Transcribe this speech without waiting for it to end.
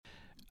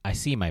I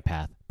see my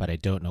path, but I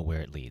don't know where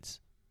it leads.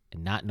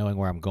 And not knowing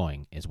where I'm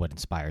going is what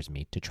inspires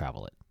me to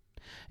travel it.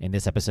 In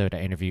this episode, I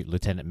interview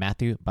Lieutenant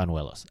Matthew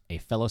Banuelos, a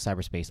fellow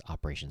cyberspace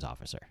operations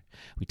officer.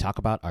 We talk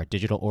about our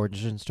digital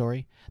origin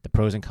story, the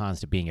pros and cons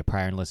to being a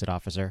prior enlisted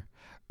officer,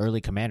 early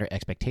commander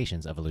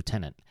expectations of a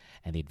lieutenant,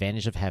 and the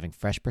advantage of having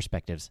fresh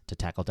perspectives to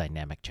tackle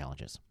dynamic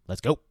challenges.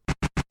 Let's go.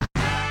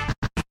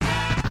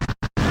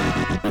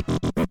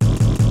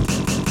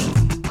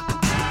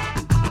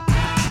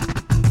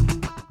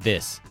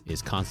 This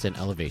is Constant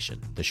Elevation,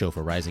 the show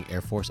for rising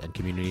Air Force and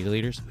community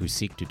leaders who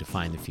seek to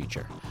define the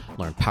future.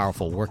 Learn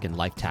powerful work and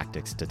life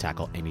tactics to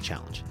tackle any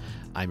challenge.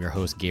 I'm your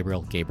host,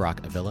 Gabriel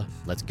Gabrock Avila.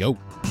 Let's go.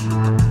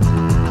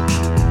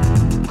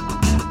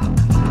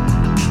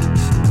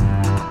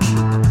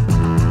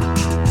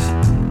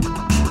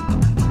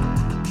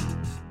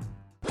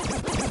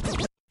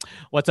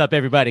 What's up,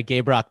 everybody?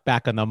 Gabrock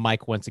back on the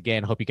mic once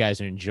again. Hope you guys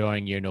are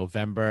enjoying your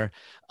November.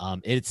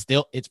 It's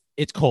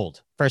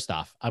cold. First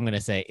off, I'm gonna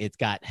say it's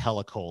got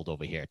hella cold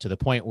over here to the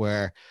point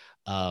where,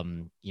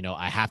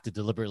 I have to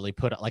deliberately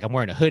I'm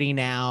wearing a hoodie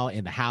now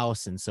in the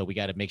house, and so we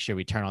got to make sure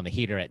we turn on the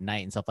heater at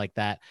night and stuff like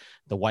that.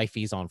 The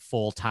wifey's on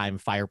full-time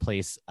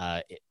fireplace.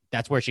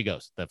 That's where she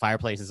goes. The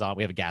fireplace is on.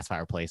 We have a gas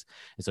fireplace,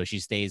 and so she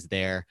stays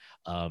there.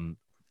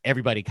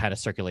 Everybody kind of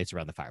circulates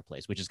around the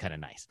fireplace, which is kind of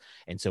nice.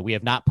 And so we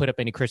have not put up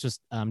any Christmas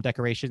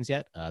decorations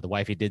yet. The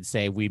wifey did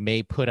say we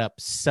may put up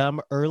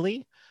some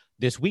early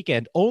this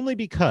weekend, only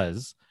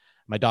because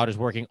my daughter's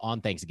working on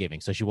Thanksgiving.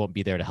 So she won't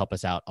be there to help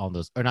us out on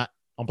those, or not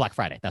on Black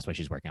Friday. That's why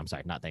she's working. I'm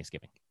sorry, not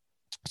Thanksgiving.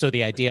 So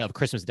the idea of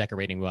Christmas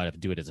decorating, we want to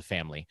do it as a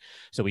family.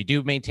 So we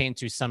do maintain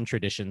to some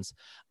traditions.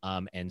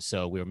 And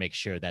so we'll make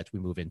sure that we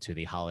move into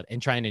the holiday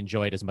and try and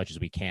enjoy it as much as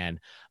we can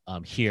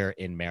here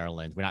in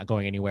Maryland. We're not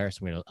going anywhere. So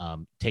we're going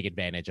to take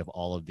advantage of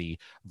all of the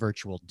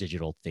virtual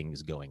digital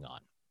things going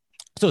on.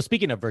 So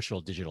speaking of virtual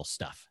digital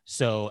stuff,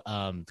 so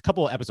a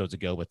couple of episodes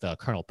ago with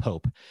Colonel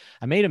Pope,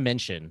 I made a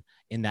mention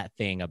in that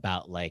thing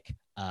about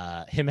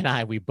him and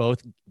I, we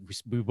both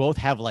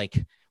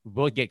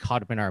get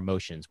caught up in our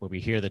emotions where we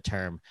hear the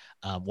term,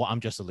 well,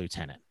 I'm just a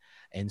lieutenant.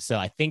 And so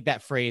I think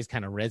that phrase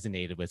kind of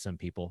resonated with some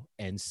people.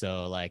 And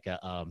so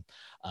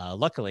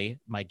luckily,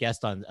 my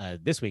guest on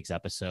this week's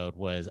episode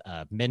was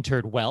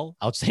mentored well.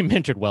 I would say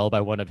mentored well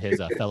by one of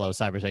his fellow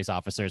cyberspace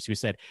officers who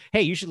said,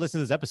 hey, you should listen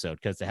to this episode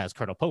because it has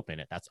Colonel Pope in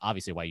it. That's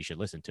obviously why you should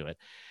listen to it.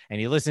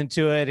 And he listened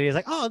to it and he's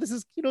like, oh, this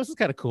is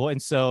kind of cool.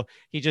 And so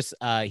he just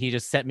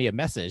sent me a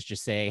message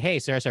just saying, hey,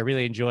 Sarah, I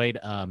really enjoyed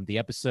the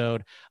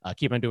episode.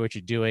 Keep on doing what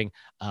you're doing.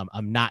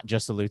 I'm not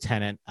just a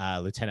lieutenant,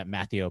 Lieutenant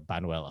Matthew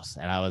Banuelos.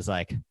 And I was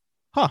like,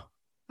 huh,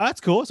 oh, that's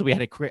cool. So we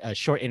had a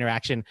short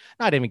interaction.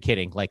 Not even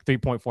kidding. Like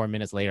 3.4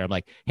 minutes later, I'm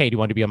like, hey, do you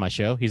want to be on my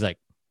show? He's like,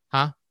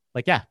 huh?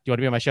 Like, yeah, do you want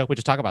to be on my show? We'll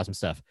just talk about some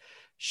stuff.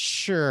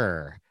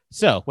 Sure.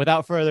 So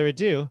without further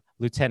ado,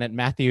 Lieutenant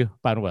Matthew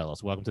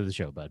Banuelos, welcome to the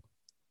show, bud.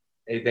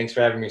 Hey, thanks for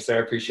having me, sir.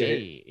 I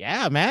appreciate it.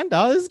 Yeah, man.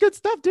 Oh, this is good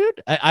stuff,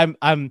 dude.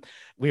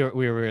 We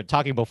were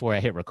talking before I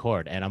hit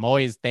record, and I'm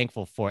always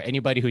thankful for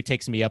anybody who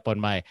takes me up on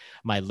my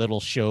little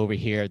show over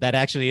here. That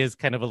actually is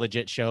kind of a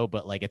legit show,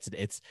 but like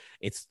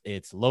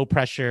it's low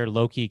pressure,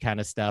 low key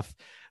kind of stuff.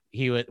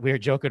 We were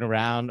joking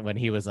around when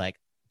he was like,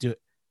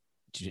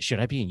 should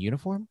I be in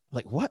uniform?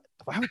 Like, what?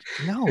 Why would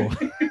no?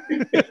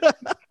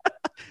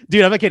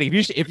 Dude, I'm not kidding.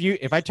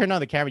 If I turn on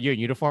the camera, you're in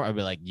uniform, I'd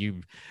be like,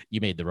 you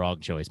made the wrong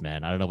choice,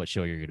 man. I don't know what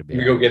show you're gonna be.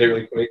 You go get it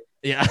really quick.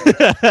 Yeah.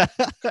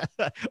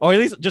 Or at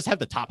least just have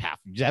the top half.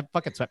 Just have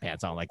fucking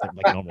sweatpants on like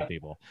normal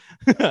people.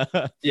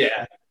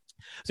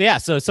 Yeah.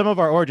 So some of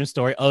our origin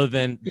story, other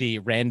than the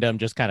random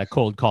just kind of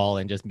cold call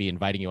and just me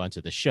inviting you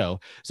onto the show.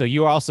 So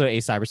you are also a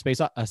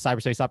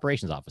cyberspace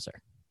operations officer.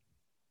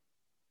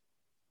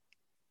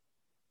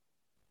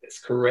 That's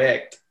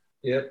correct.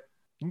 Yep.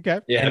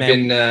 Okay.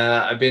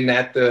 Yeah, I've been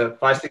at the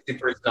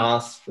 561st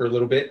NOS for a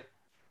little bit.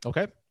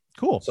 Okay.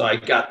 Cool. So I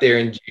got there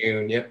in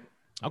June. Yep.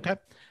 Okay.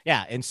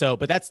 Yeah, and so,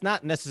 but that's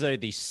not necessarily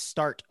the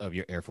start of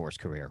your Air Force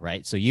career,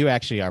 right? So you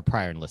actually are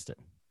prior enlisted.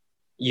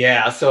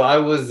 Yeah. So I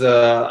was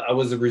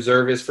a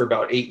reservist for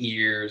about 8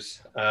 years.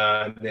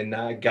 Then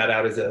I got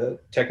out as a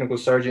technical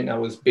sergeant. I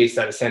was based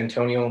out of San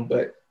Antonio,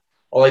 but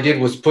all I did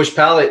was push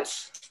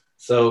pallets.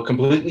 So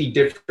completely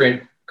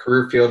different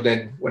career field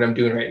than what I'm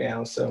doing right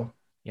now. So.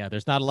 Yeah,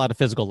 there's not a lot of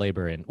physical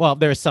labor in. Well,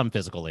 there is some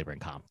physical labor in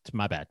comm.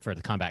 My bad for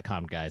the combat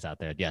comm guys out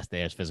there. Yes,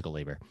 there's physical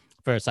labor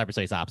for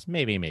cyberspace ops.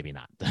 Maybe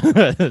not,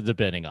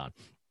 depending on.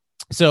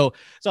 So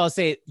I'll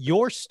say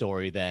your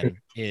story then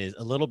is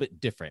a little bit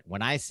different.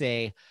 When I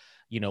say,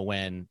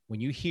 when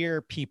you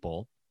hear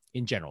people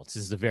in general, this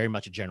is very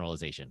much a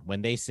generalization.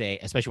 When they say,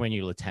 especially when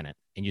you're a lieutenant,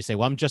 and you say,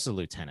 "Well, I'm just a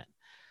lieutenant."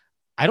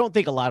 I don't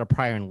think a lot of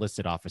prior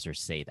enlisted officers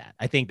say that.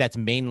 I think that's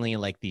mainly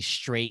like the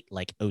straight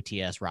like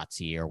OTS,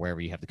 ROTC, or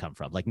wherever you have to come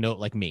from. Like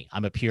me,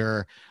 I'm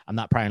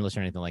not prior enlisted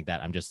or anything like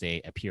that. I'm just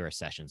a pure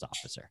sessions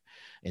officer.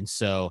 And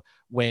so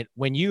when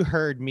you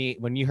heard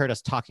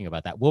us talking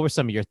about that, what were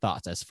some of your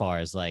thoughts as far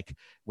as like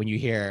when you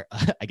hear,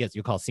 I guess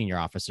you call senior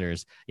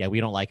officers, yeah,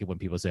 we don't like it when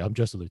people say, I'm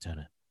just a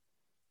lieutenant.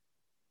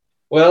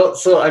 Well,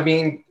 so I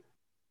mean,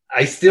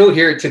 I still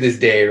hear it to this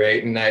day,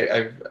 right? And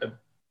I've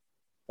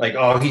like,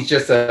 oh, he's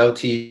just a LT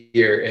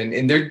here,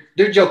 and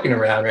they're joking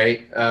around,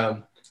 right?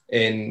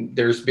 And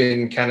there's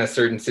been kind of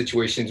certain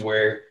situations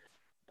where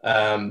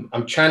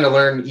I'm trying to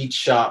learn each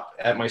shop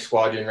at my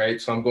squadron, right?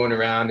 So I'm going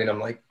around and I'm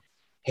like,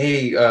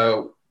 hey,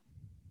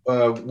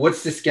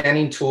 what's the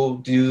scanning tool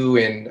do?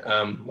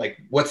 And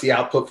like, what's the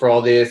output for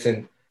all this?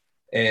 And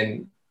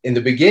in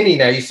the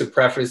beginning, I used to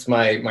preface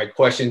my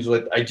questions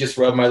with, I just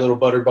rub my little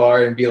butter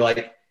bar and be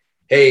like,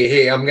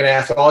 hey, I'm going to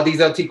ask all these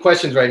LT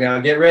questions right now.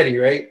 Get ready,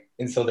 right?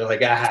 And so they're like,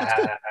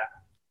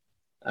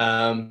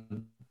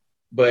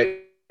 but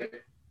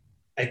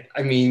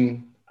I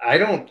mean, I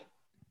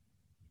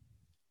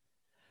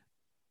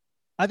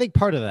think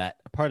part of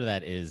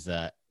that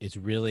is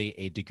really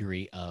a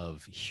degree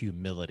of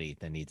humility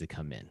that needs to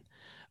come in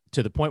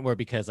to the point where,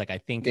 because like I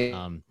think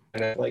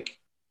like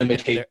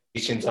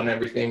limitations on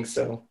everything.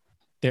 So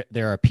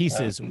there are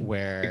pieces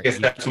where I guess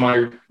that's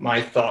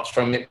my thoughts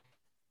from it.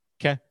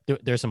 Okay,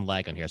 there's some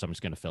lag on here, so I'm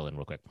just going to fill in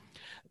real quick.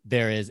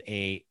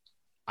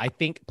 I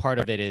think part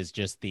of it is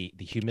just the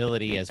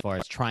humility as far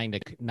as trying to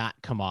not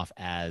come off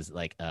as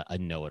like a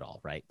know-it-all,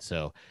 right?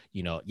 So,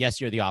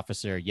 yes, you're the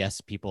officer. Yes,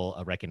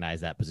 people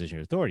recognize that position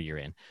of authority you're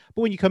in.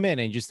 But when you come in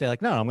and you just say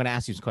like, no, I'm going to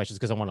ask you some questions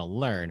because I want to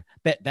learn,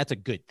 that's a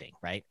good thing,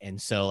 right?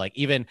 And so like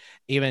even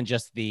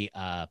just the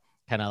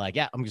kind of like,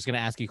 yeah, I'm just going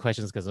to ask you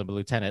questions because I'm a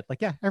lieutenant.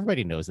 Like, yeah,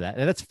 everybody knows that.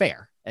 And that's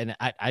fair. And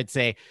I'd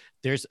say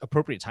there's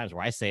appropriate times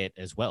where I say it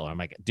as well. I'm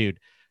like, dude,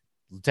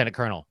 Lieutenant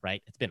Colonel,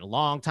 right? It's been a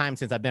long time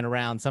since I've been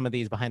around some of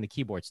these behind the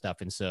keyboard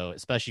stuff. And so,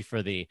 especially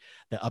for the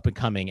up and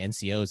coming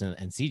NCOs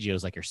and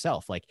CGOs like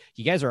yourself, like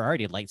you guys are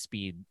already light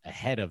speed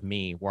ahead of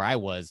me where I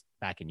was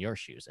back in your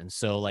shoes. And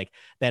so like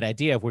that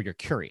idea of where you're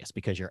curious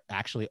because you're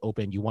actually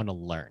open, you want to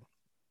learn.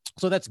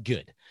 So that's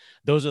good.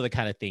 Those are the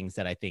kind of things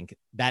that I think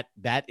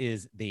that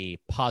is the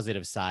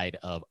positive side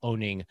of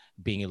owning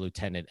being a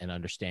lieutenant and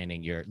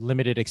understanding your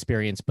limited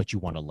experience, but you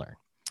want to learn.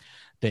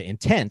 The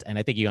intent, and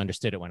I think you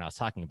understood it when I was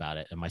talking about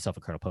it, and myself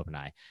and Colonel Pope and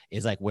I,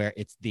 is like where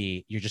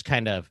you're just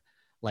kind of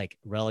like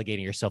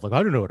relegating yourself, like,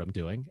 I don't know what I'm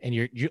doing. And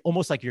you're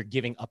almost like you're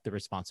giving up the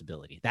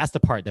responsibility. That's the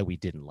part that we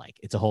didn't like.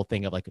 It's a whole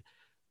thing of like,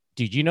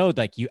 dude,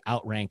 like you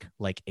outrank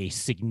like a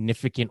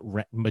significant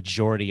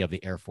majority of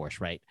the Air Force,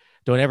 right?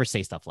 Don't ever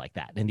say stuff like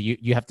that. And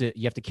you have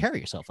to carry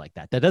yourself like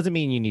that. That doesn't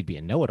mean you need to be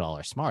a know-it-all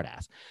or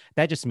smartass.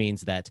 That just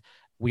means that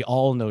we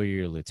all know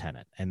you're a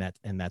lieutenant, and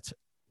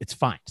it's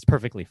fine. It's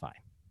perfectly fine.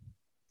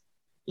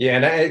 Yeah,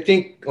 and I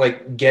think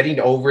like getting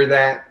over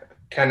that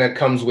kind of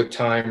comes with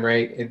time,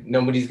 right? And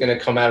nobody's gonna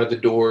come out of the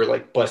door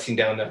like busting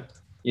down a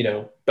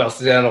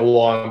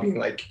wall and being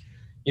like,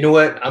 you know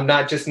what, I'm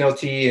not just an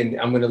LT and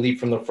I'm gonna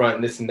lead from the front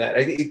and this and that.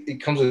 I think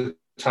it comes with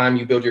time.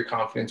 You build your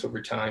confidence over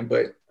time,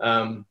 but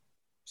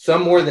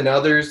some more than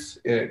others.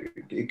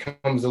 It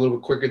comes a little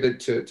bit quicker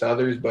to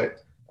others,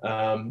 but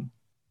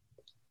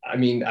I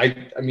mean,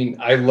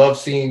 I love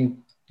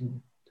seeing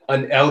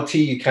an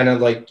LT kind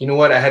of like, you know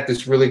what, I had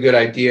this really good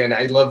idea, and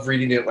I love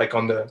reading it like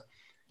on the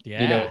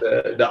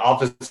the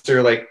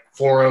officer like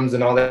forums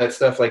and all that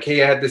stuff. Like,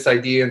 hey, I had this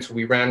idea, and so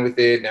we ran with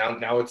it.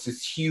 Now it's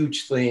this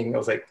huge thing. I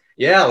was like,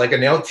 yeah, like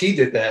an LT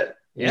did that.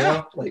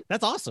 Yeah, like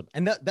that's awesome.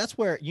 And that's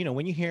where,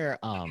 when you hear,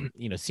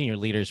 senior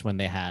leaders, when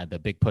they had the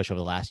big push over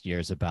the last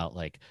years about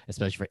like,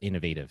 especially for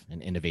innovative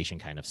and innovation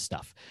kind of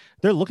stuff,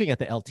 they're looking at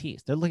the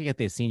LTs, they're looking at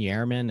the senior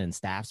airmen and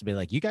staffs to be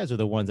like, you guys are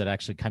the ones that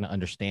actually kind of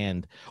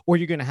understand, or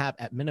you're going to have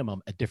at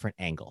minimum a different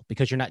angle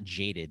because you're not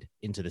jaded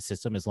into the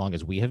system as long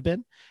as we have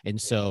been. And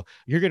so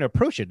you're going to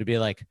approach it to be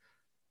like,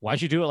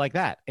 why'd you do it like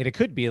that? And it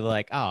could be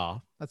like,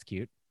 oh, that's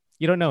cute.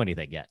 You don't know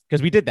anything yet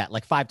because we did that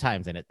like 5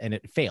 times and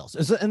it fails.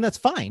 And that's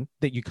fine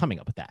that you're coming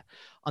up with that.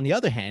 On the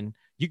other hand,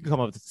 you can come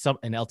up with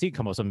an LT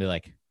come up with something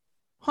like,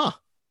 huh,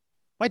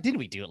 why didn't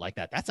we do it like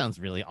that? That sounds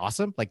really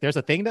awesome. Like there's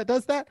a thing that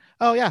does that.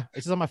 Oh yeah,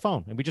 it's just on my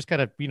phone. And we just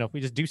kind of,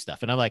 we just do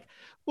stuff. And I'm like,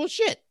 well,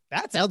 shit,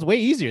 that sounds way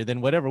easier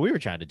than whatever we were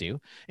trying to do.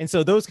 And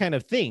so those kind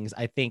of things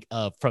I think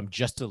of from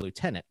just a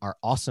lieutenant are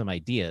awesome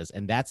ideas.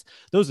 And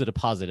those are the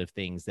positive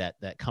things that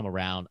come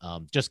around,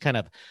 just kind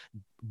of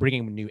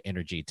bringing new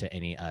energy to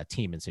any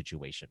team and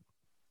situation.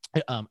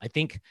 I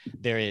think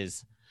there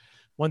is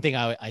one thing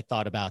I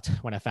thought about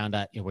when I found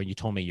out where you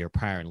told me you're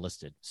prior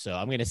enlisted. So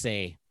I'm going to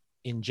say,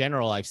 in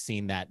general, I've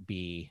seen that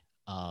be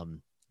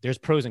there's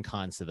pros and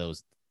cons to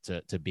those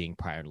to being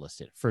prior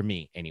enlisted for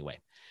me anyway.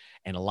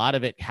 And a lot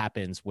of it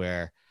happens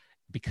where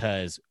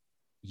because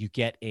you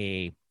get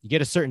a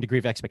certain degree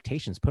of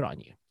expectations put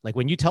on you. Like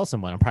when you tell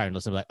someone I'm prior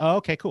enlisted, I'm like, oh,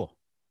 okay, cool.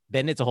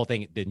 Then it's a whole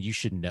thing. Then you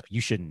should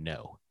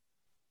know.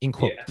 In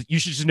quote, You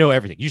should just know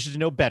everything. You should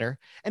know better.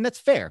 And that's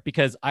fair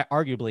because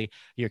arguably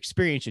your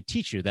experience should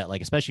teach you that,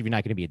 like, especially if you're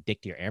not going to be a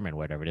dick to your airmen,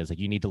 whatever it is, like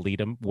you need to lead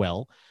them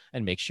well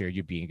and make sure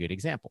you're being a good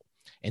example.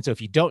 And so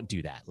if you don't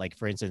do that, like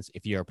for instance,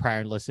 if you're a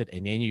prior enlisted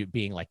and then you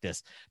being like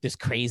this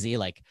crazy,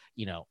 like,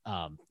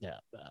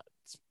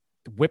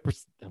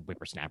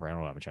 whippersnapper, I don't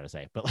know what I'm trying to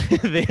say, but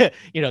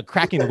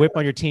cracking the whip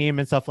on your team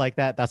and stuff like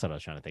that. That's what I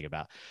was trying to think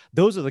about.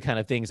 Those are the kind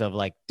of things of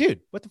like,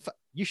 dude, what the fuck?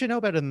 you should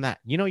know better than that.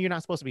 You know, you're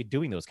not supposed to be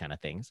doing those kind of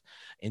things.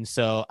 And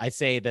so I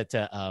say that,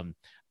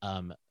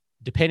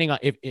 depending on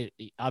if it,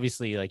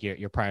 obviously like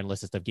your prior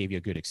enlisted stuff gave you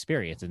a good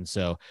experience. And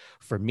so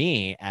for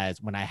me,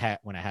 as when I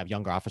have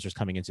younger officers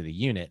coming into the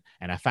unit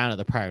and I found out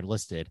the prior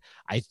enlisted,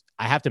 I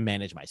have to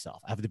manage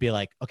myself. I have to be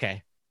like,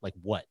 okay, like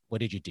what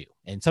did you do?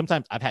 And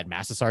sometimes I've had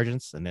master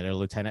sergeants and then they're a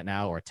lieutenant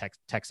now, or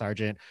tech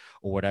sergeant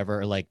or whatever,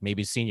 or like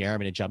maybe senior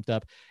airman and jumped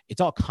up.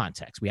 It's all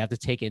context. We have to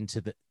take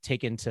into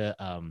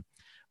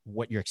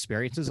what your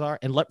experiences are,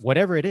 and let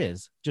whatever it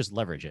is, just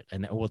leverage it,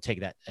 and we'll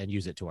take that and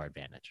use it to our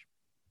advantage.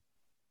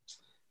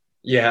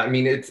 Yeah, I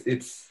mean,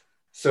 it's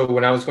so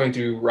when I was going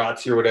through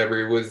ROTC or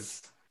whatever,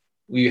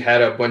 we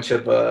had a bunch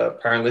of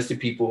prior enlisted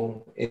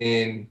people,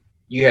 and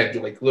you had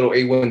like little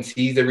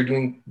A1Cs that were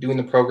doing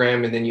the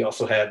program, and then you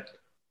also had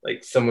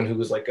like someone who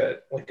was like a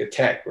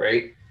tech,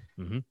 right?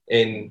 Mm-hmm.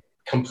 And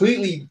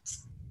completely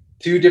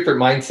two different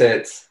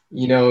mindsets,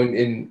 you know.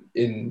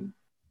 In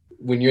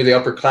when you're the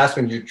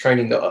upperclassman, you're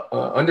training the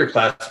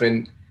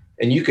underclassmen,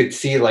 and you could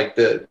see like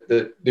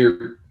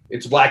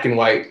it's black and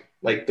white,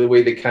 like the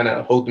way they kind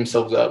of hold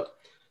themselves up.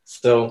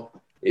 So,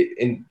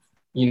 and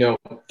you know,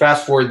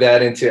 fast forward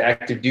that into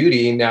active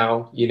duty.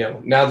 Now, you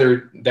know, now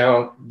they're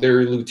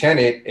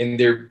lieutenant, and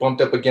they're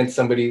bumped up against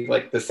somebody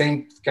like the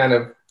same kind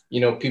of, you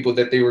know, people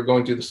that they were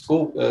going through the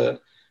school, the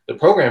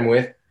program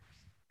with,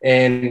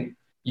 and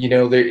you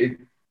know, the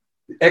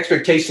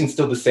expectation's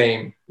still the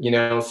same, you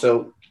know.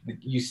 So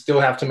you still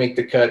have to make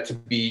the cut to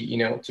be, you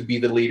know, to be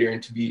the leader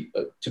and to be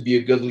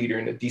a good leader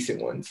and a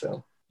decent one.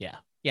 So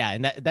yeah,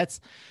 and that's,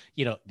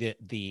 you know,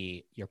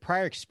 your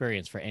prior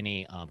experience for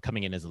any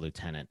coming in as a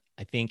lieutenant.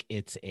 I think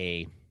it's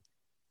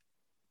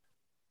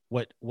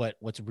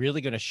what's really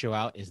going to show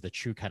out is the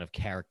true kind of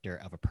character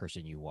of a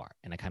person you are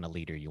and a kind of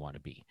leader you want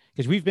to be.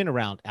 Because we've been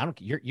around,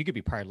 you could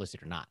be prior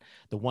enlisted or not,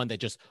 the one that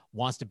just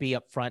wants to be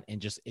up front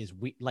and just is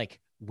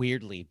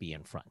weirdly be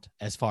in front,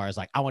 as far as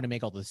like, I want to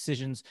make all the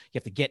decisions. You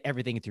have to get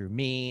everything through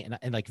me,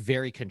 and like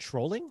very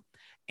controlling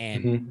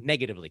and mm-hmm.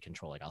 negatively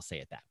controlling. I'll say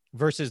it that,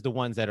 versus the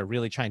ones that are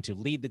really trying to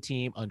lead the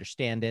team,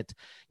 understand it,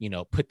 you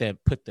know, put the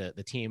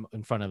team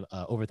in front of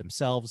over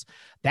themselves.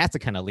 That's the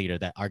kind of leader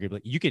that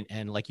arguably you can,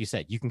 and like you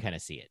said, you can kind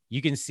of see it.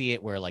 You can see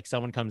it where like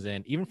someone comes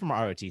in, even from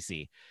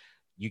ROTC,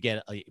 you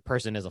get a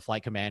person as a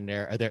flight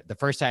commander, or the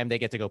first time they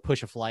get to go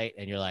push a flight,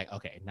 and you're like,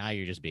 okay, now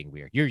you're just being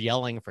weird. You're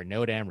yelling for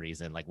no damn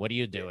reason. Like, what are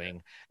you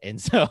doing? And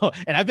so,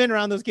 and I've been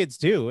around those kids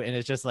too. And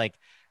it's just like,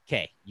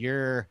 okay,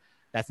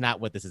 that's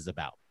not what this is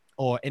about.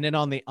 And then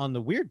on the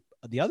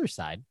other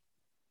side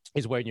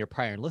is when you're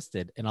prior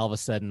enlisted, and all of a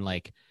sudden,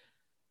 like,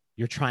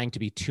 you're trying to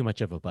be too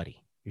much of a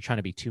buddy. You're trying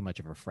to be too much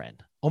of a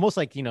friend. Almost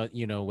like,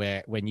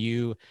 where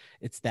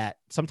it's that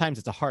sometimes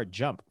it's a hard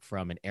jump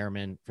from an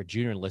airman for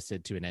junior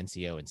enlisted to an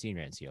NCO and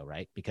senior NCO,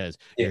 right? Because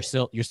you're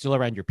still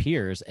around your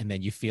peers, and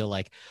then you feel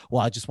like,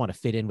 well, I just want to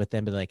fit in with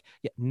them. But like,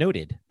 yeah,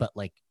 noted, but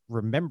like,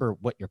 remember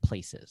what your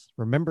place is.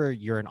 Remember,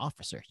 you're an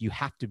officer.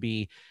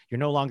 You're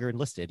no longer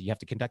enlisted. You have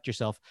to conduct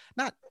yourself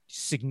not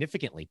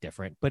significantly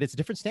different, but it's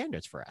different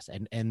standards for us,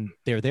 and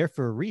they're there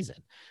for a reason.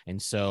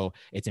 And so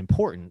it's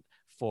important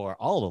for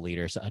all the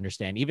leaders to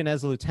understand, even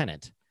as a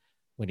lieutenant,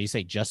 when you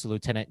say just a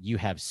lieutenant, you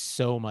have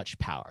so much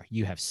power.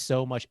 You have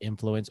so much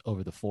influence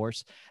over the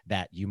force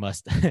that you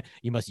must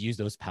use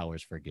those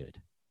powers for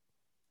good.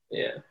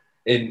 Yeah.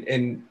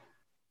 And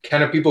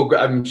kind of people,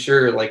 I'm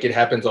sure like it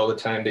happens all the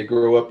time. They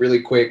grow up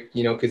really quick,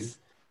 you know, cause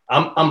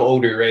I'm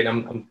older, right?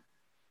 I'm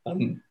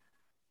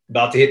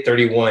about to hit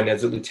 31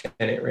 as a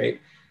lieutenant, right?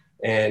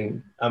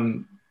 And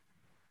I'm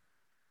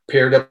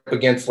paired up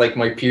against like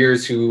my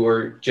peers who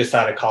are just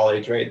out of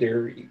college, right?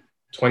 They're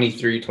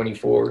 23,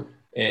 24.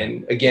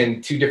 And again,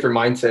 two different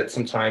mindsets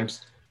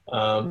sometimes.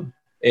 And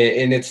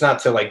it's not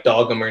to like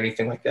dog them or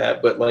anything like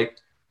that, but like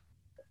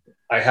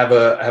I have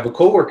a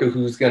coworker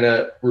who's going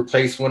to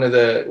replace one of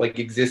the like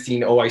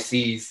existing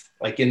OICs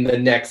like in the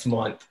next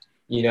month,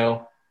 you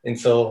know? And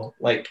so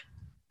like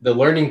the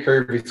learning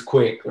curve is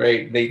quick,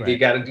 right? They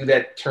got to do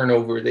that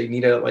turnover. They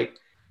need to like,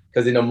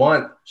 because in a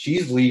month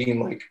she's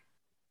leading like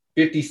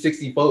 50,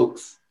 60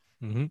 folks.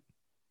 Mm-hmm.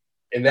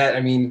 And that,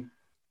 I mean,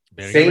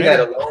 saying that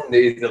alone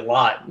is a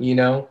lot, you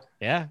know?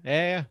 Yeah.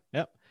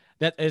 Yep.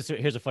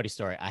 Here's a funny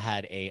story. I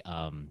had a,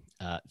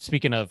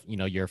 speaking of, you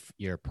know, your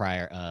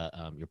prior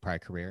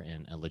career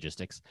in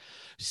logistics.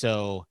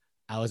 So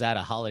I was at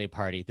a holiday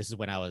party. This is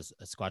when I was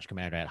a squadron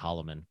commander at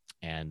Holloman,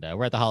 and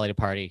we're at the holiday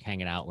party,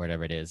 hanging out,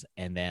 whatever it is.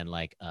 And then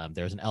like,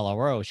 there was an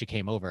LRO. She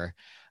came over.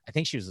 I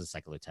think she was a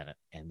second lieutenant.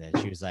 And then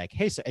she was like,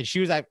 hey, sir. And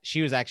she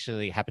was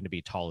actually happened to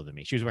be taller than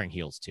me. She was wearing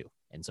heels too.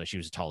 And so she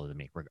was taller than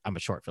me. I'm a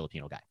short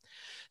Filipino guy.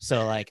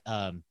 So like,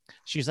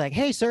 she was like,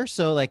 hey, sir.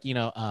 So like, you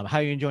know, how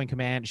are you enjoying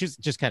command? She's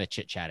just kind of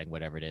chit chatting,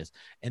 whatever it is.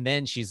 And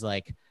then she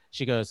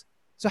goes,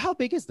 so how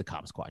big is the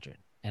comm squadron?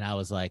 And I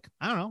was like,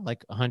 I don't know,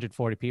 like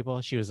 140 people.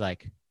 She was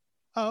like,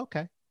 oh,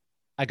 okay.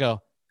 I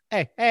go,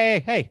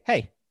 hey,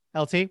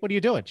 LT, what are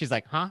you doing? She's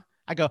like, huh?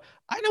 I go,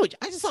 I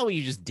just saw what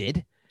you just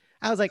did.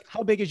 I was like,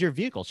 how big is your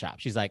vehicle shop?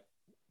 She's like,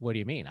 what do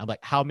you mean? I'm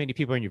like, how many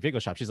people are in your vehicle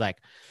shop? She's like,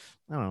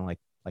 I don't know, like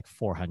Like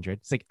 400.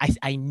 It's like,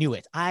 I knew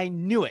it. I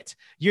knew it.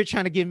 You're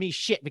trying to give me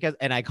shit because,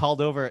 and I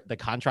called over the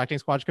contracting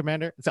squadron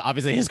commander. So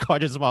obviously his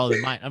squadron's smaller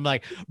than mine. I'm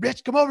like,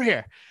 Rich, come over here.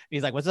 And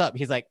he's like, what's up?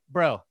 He's like,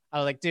 bro. I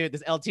was like, dude,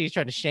 this LT is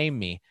trying to shame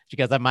me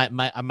because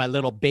my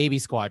little baby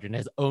squadron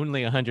has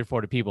only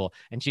 140 people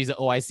and she's an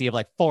OIC of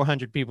like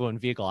 400 people in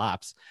vehicle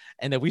ops.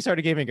 And then we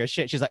started giving her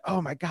shit. She's like,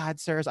 oh my God,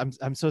 sirs,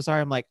 I'm so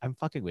sorry. I'm like, I'm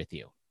fucking with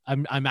you.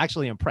 I'm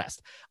actually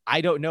impressed.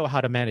 I don't know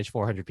how to manage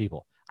 400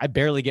 people. I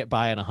barely get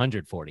by on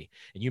 140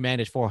 and you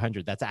manage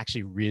 400. That's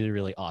actually really,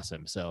 really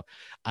awesome. So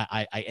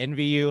I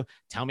envy you.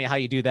 Tell me how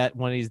you do that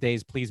one of these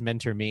days. Please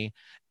mentor me.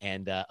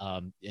 And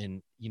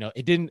you know,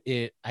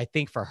 I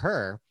think for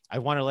her, I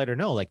want to let her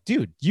know, like,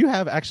 dude, you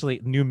have actually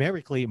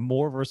numerically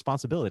more of a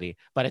responsibility.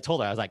 But I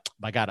told her, I was like,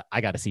 I got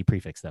to see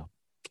prefix though.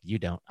 You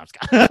don't.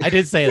 I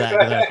did say that.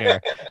 I don't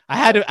care.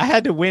 I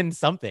had to win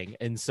something,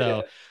 and so,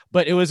 yeah.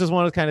 But it was just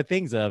one of those kind of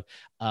things of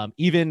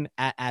even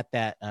at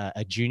that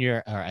a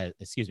junior or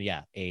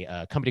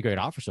a company grade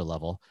officer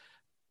level,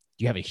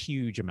 you have a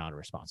huge amount of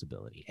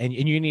responsibility, and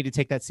you need to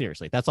take that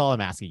seriously. That's all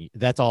I'm asking.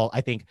 That's all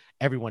I think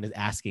everyone is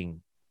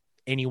asking.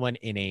 Anyone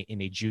in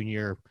a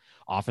junior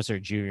officer,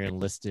 junior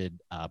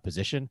enlisted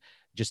position,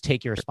 just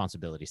take your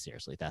responsibility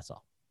seriously. That's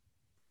all.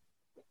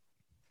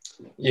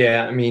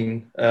 Yeah, I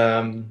mean.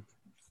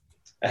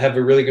 I have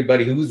a really good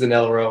buddy who's an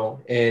LRO,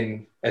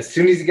 and as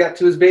soon as he got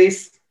to his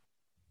base,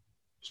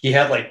 he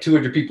had like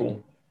 200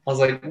 people. I was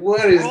like,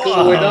 what is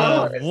going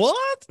on?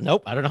 What?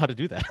 Nope, I don't know how to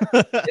do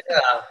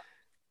that.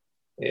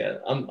 Yeah.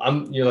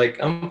 You're like,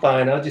 I'm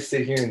fine. I'll just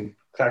sit here and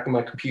crack on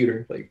my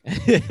computer. Like,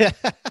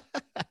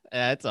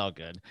 that's all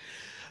good.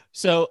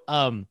 So,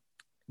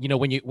 you know,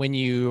 when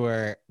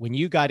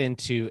you got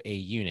into a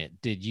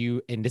unit, did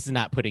you, and this is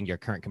not putting your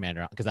current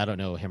commander on because I don't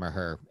know him or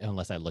her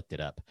unless I looked it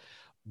up.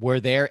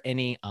 Were there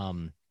any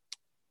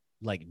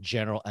like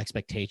general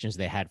expectations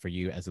they had for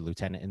you as a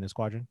lieutenant in the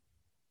squadron?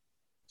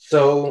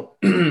 So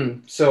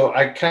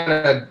I kind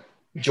of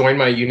joined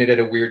my unit at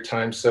a weird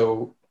time.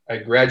 So I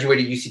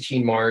graduated UCT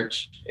in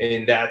March,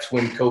 and that's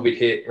when COVID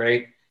hit,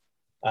 right?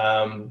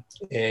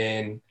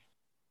 And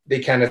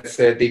they kind of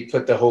said they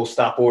put the whole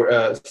stop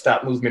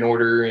movement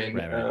order, and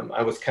right.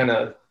 I was kind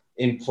of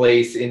in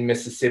place in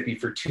Mississippi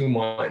for 2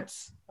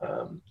 months.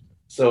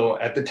 So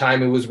at the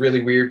time, it was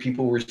really weird.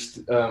 People were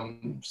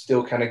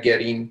still kind of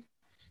getting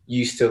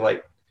used to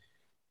like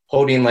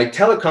holding like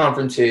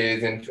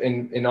teleconferences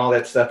and all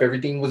that stuff.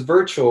 Everything was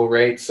virtual,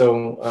 right?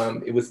 So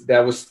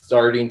that was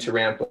starting to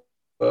ramp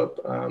up.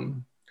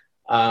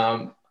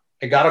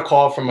 I got a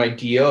call from my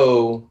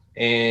DO,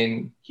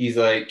 and he's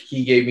like,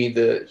 he gave me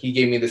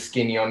the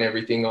skinny on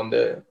everything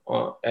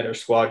at our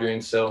squadron.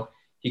 So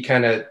he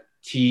kind of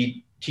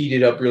teed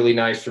it up really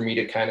nice for me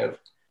to kind of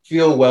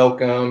feel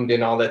welcomed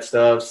and all that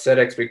stuff, set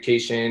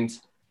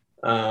expectations.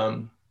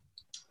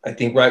 I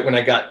think right when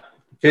I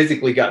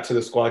physically got to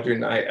the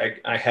squadron,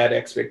 I had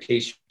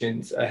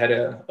expectations. I had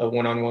a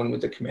one-on-one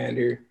with the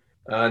commander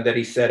that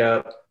he set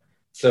up.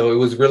 So it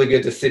was really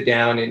good to sit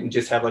down and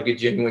just have like a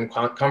genuine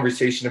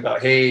conversation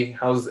about, hey,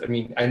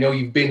 I know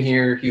you've been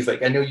here. He's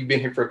like, I know you've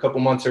been here for a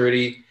couple months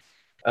already,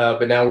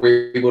 but now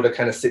we're able to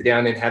kind of sit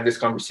down and have this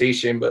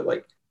conversation. But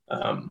like,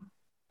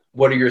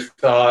 what are your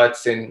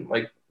thoughts and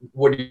like,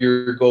 what are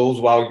your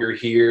goals while you're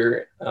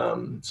here?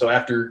 So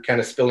after kind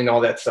of spilling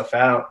all that stuff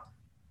out,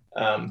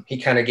 he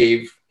kind of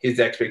gave his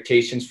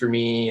expectations for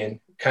me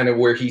and kind of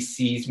where he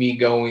sees me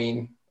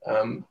going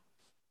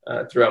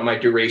throughout my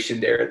duration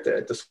there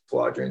at the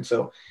squadron.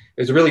 So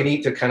it was really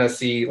neat to kind of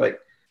see like,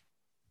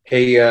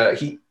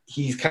 hey,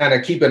 he's kind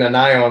of keeping an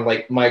eye on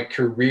like my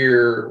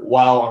career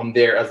while I'm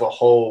there as a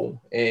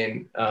whole.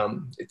 And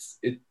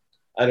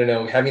I don't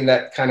know, having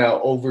that kind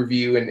of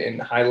overview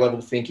and high level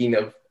thinking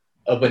of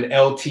an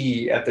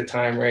LT at the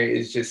time, right,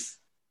 is just,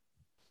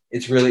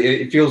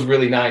 it feels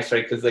really nice,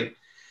 right? Because like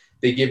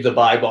they give the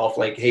vibe off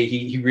like, hey,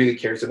 he really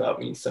cares about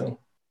me. So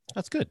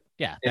that's good.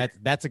 Yeah.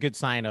 That's a good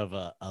sign of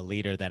a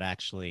leader that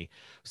actually,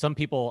 some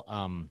people,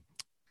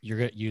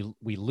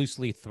 we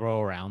loosely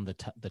throw around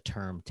the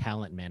term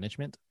talent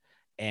management.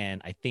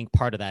 And I think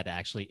part of that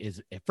actually is,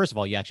 first of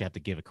all, you actually have to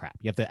give a crap.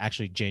 You have to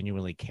actually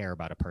genuinely care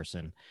about a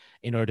person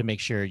in order to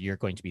make sure you're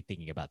going to be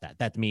thinking about that.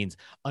 That means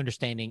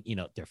understanding,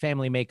 their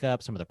family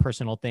makeup, some of the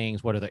personal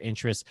things, what are their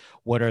interests,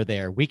 what are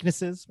their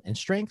weaknesses and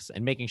strengths,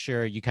 and making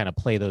sure you kind of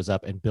play those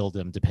up and build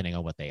them depending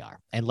on what they are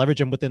and leverage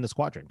them within the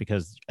squadron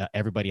because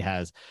everybody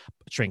has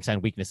strengths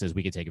and weaknesses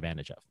we can take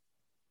advantage of.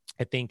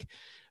 I think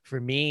for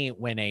me,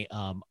 when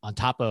on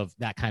top of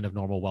that kind of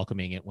normal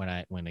welcoming it, when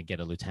I get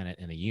a lieutenant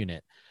in a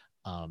unit,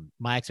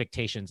 my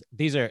expectations,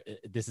 this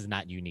is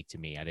not unique to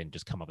me. I didn't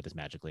just come up with this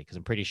magically because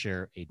I'm pretty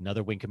sure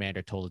another wing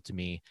commander told it to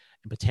me,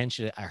 and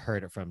potentially I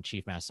heard it from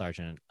Chief Master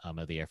Sergeant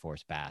of the Air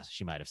Force Bass.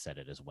 She might have said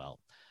it as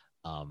well.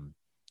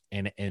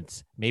 And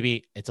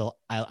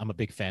I'm a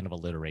big fan of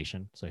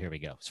alliteration. So here we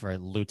go. So for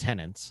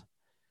lieutenants,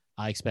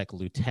 I expect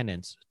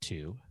lieutenants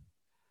to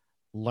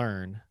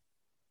learn,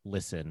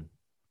 listen,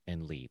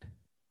 and lead.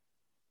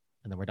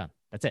 And then we're done.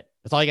 That's it.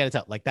 That's all you got to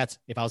tell. Like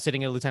if I was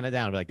sitting a lieutenant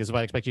down, I'd be like, this is what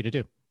I expect you to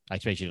do. I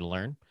expect you to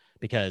learn,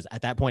 because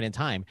at that point in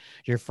time,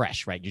 you're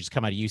fresh, right? You just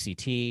come out of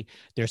UCT.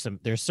 There's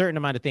a certain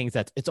amount of things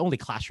it's only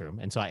classroom.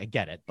 And so I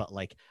get it, but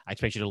like, I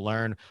expect you to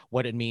learn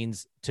what it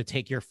means to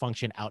take your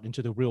function out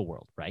into the real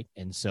world. Right.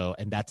 And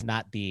that's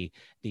not the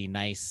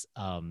nice,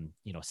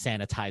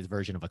 sanitized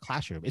version of a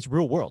classroom. It's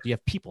real world. You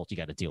have people you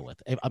got to deal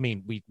with. I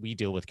mean, we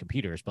deal with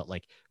computers, but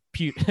like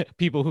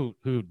people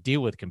who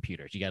deal with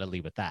computers, you got to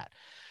leave with that.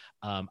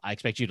 I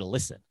expect you to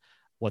listen.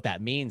 What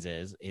that means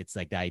is it's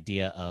like the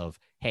idea of,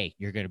 hey,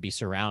 you're going to be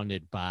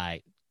surrounded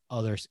by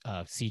other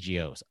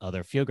CGOs,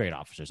 other field grade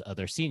officers,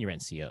 other senior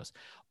NCOs.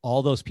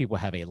 All those people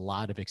have a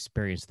lot of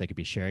experience they could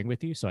be sharing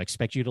with you. So I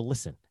expect you to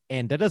listen.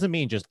 And that doesn't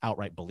mean just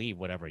outright believe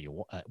whatever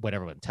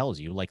everyone tells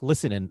you. Like,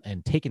 listen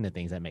and take in the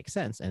things that make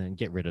sense, and then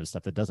get rid of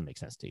stuff that doesn't make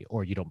sense to you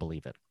or you don't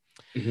believe it.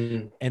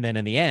 Mm-hmm. And then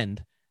in the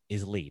end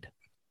is lead.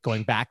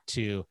 Going back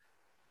to,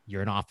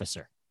 you're an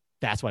officer.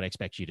 That's what I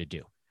expect you to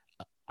do.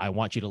 I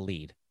want you to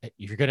lead. If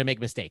you're going to make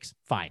mistakes,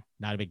 fine,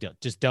 not a big deal.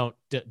 Just don't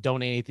do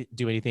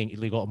anything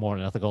illegal, immoral,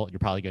 or unethical. You're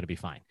probably going to be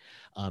fine.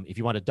 If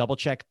you want to double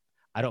check,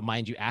 I don't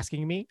mind you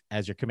asking me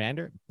as your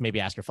commander.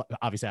 Maybe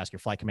obviously ask your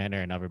flight commander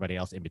and everybody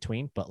else in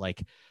between. But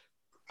like,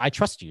 I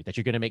trust you that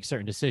you're going to make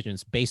certain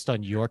decisions based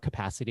on your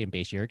capacity and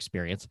based on your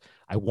experience.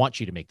 I want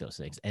you to make those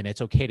things, and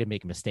it's okay to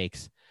make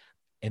mistakes,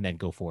 and then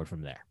go forward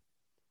from there.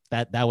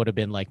 That would have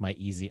been like my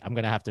easy. I'm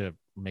going to have to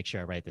make sure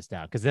I write this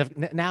down, because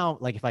now,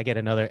 like, if I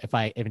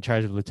am in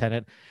charge of a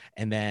lieutenant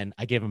and then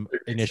I give him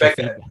initial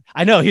feedback,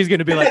 I know he's going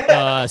to be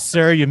like,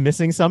 sir, you're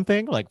missing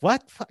something. Like,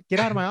 what? Get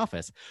out of my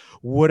office.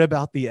 What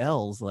about the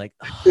L's? Like,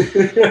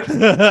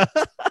 didn't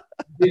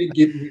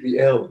give me the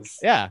L's.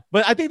 Yeah.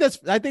 But I think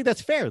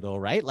that's fair though,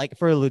 right? Like,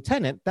 for a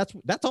lieutenant,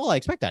 that's all I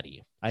expect out of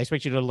you. I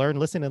expect you to learn,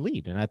 listen, and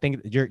lead. And I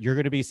think you're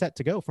going to be set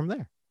to go from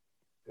there.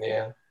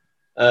 Yeah.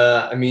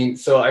 I mean,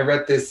 so I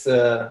read this,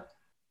 I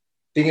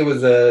think it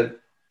was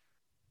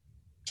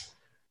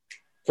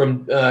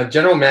from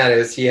General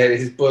Mattis. He had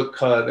his book,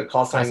 The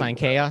Call Sign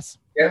Chaos.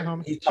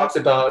 Yeah, he talks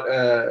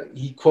about,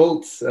 he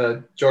quotes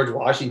George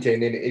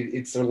Washington, and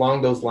it's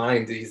along those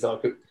lines.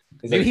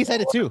 Maybe he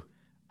said it too.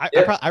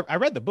 I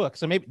read the book,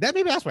 so maybe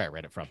that's where I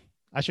read it from.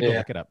 I should go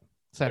look it up.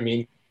 So, I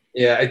mean,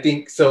 yeah, I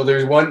think so.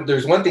 There's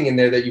one thing in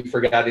there that you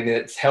forgot, and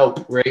it's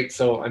help, right?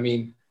 So, I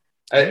mean,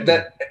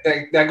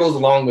 that goes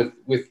along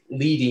with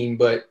leading,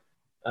 but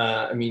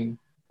I mean,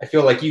 I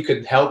feel like you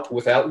could help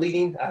without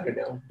leading. I don't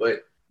know,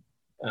 but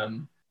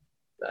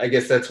I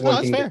guess that's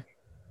one thing. Fair.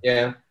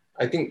 Yeah,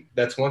 I think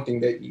that's one thing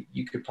that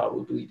you could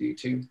probably do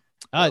too.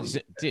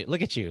 Dude,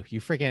 look at you!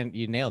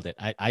 You nailed it.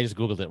 I just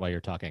Googled it while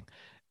you're talking.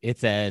 It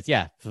says,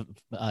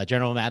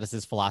 General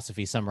Mattis's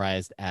philosophy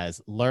summarized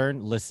as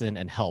learn, listen,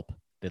 and help,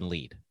 then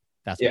lead.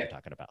 That's what you're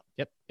talking about.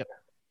 Yep.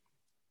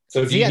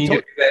 So do you need to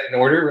do that in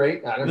order,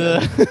 right? I don't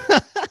know.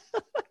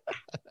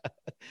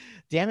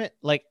 Damn it.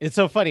 Like, it's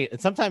so funny.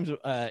 Sometimes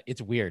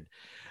it's weird.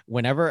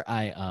 Whenever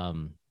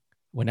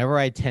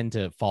I tend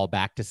to fall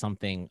back to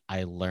something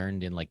I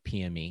learned in like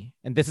PME,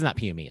 and this is not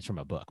PME, it's from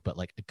a book, but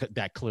like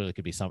that clearly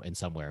could be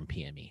somewhere in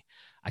PME.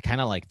 I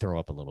kind of like throw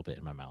up a little bit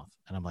in my mouth,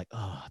 and I'm like,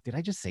 oh, did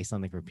I just say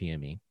something for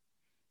PME?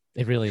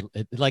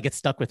 It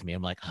stuck with me.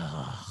 I'm like,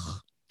 oh,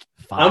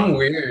 fine. I'm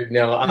weird.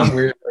 No, I'm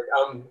weird.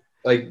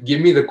 Like, give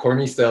me the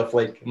corny stuff.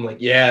 Like, I'm like,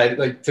 yeah,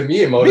 like, to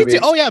me, it motivates. Me too.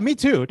 Oh yeah, me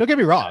too. Don't get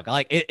me wrong.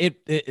 Like,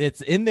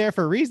 it's in there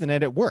for a reason,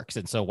 and it works.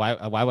 And so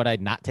why would I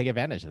not take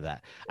advantage of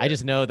that? Yeah. I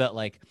just know that,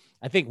 like,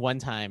 I think one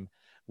time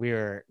we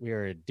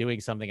were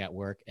doing something at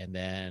work, and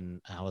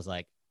then I was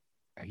like,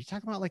 are you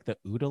talking about like the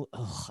OODA?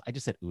 Oh, I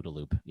just said OODA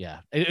loop. Yeah.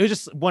 It was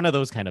just one of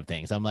those kind of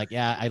things. I'm like,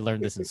 yeah, I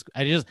learned this in school.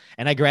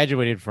 I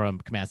graduated from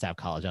Command Staff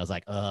College. I was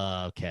like,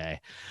 oh, okay,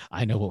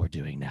 I know what we're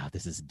doing now.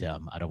 This is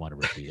dumb. I don't want to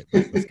repeat it,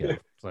 but let's go.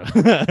 So,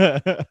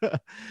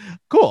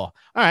 cool. All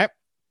right.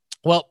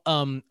 Well,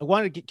 I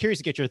wanted to curious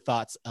to get your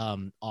thoughts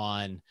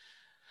on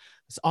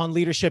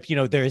leadership. You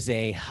know, there's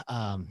a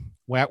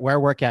where I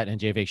work at in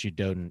JVXU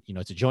Doden, you know,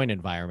 it's a joint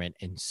environment.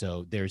 And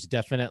so there's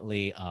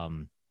definitely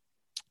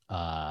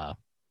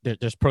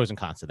there's pros and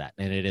cons to that,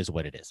 and it is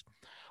what it is.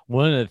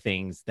 One of the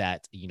things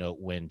that, you know,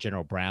 when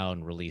General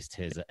Brown released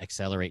his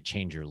Accelerate,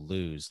 Change, or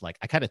Lose, like,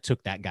 I kind of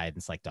took that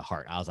guidance like to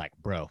heart. I was like,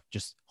 bro,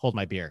 just hold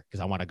my beer, because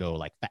I want to go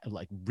like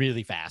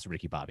really fast,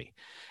 Ricky Bobby.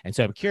 And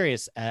so I'm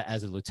curious,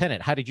 as a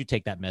lieutenant, how did you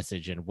take that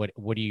message, and how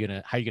are you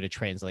gonna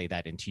translate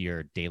that into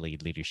your daily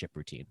leadership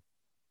routine?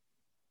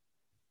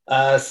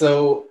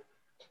 So,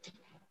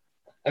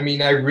 I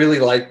mean, I really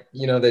like,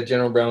 you know, that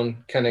General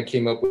Brown kind of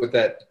came up with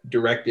that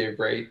directive,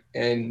 right?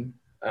 And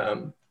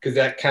because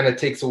that kind of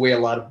takes away a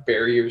lot of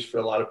barriers for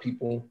a lot of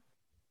people.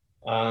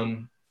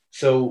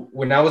 So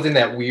when I was in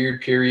that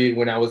weird period,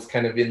 when I was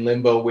kind of in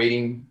limbo,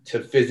 waiting to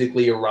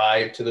physically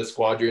arrive to the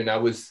squadron, I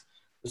was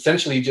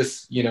essentially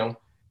just, you know,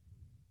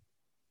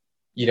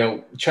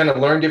 trying to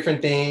learn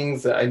different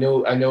things. I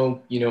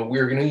know, you know,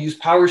 we're going to use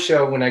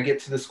PowerShell when I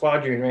get to the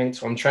squadron, right?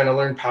 So I'm trying to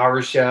learn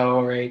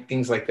PowerShell, right?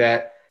 Things like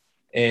that.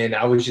 And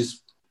I was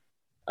just,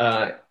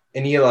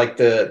 any of like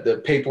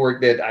the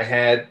paperwork that I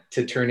had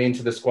to turn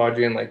into the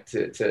squadron, like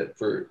to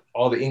for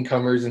all the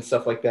incomers and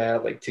stuff like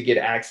that, like to get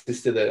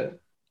access to the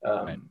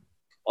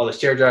all the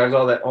stair drives,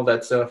 all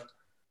that stuff.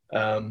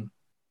 Um,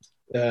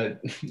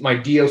 my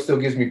DO still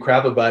gives me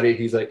crap about it.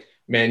 He's like,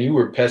 man, you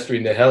were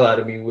pestering the hell out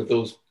of me with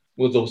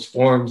those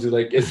forms.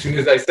 Like as soon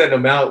as I send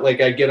them out,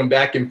 like I get them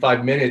back in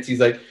 5 minutes. He's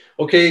like,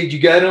 okay, you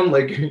got them?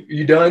 Like,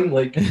 you done?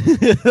 Like,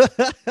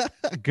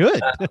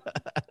 good.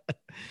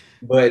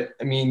 But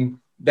I mean,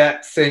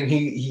 that thing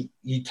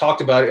he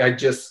talked about it. I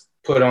just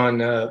put on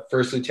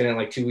first lieutenant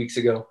like 2 weeks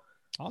ago.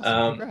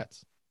 Awesome.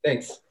 Congrats.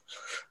 Thanks.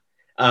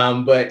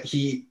 But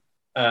he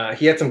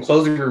had some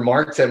closing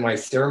remarks at my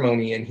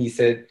ceremony, and he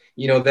said,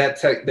 you know,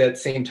 that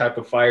same type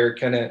of fire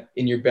kind of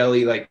in your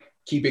belly, like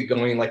keep it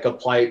going, like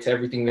apply it to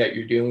everything that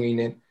you're doing.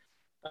 And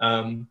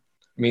I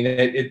mean,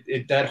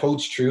 it that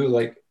holds true.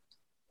 Like,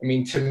 I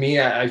mean, to me,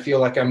 I feel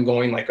like I'm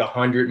going like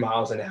 100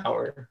 miles an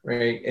hour,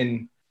 right?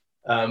 And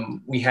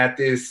we had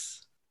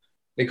this,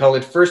 they call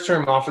it first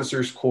term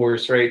officers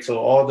course, right? So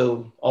all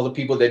the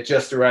people that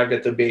just arrived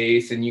at the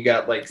base, and you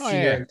got like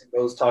senior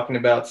NCOs talking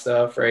about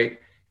stuff, right?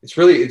 It's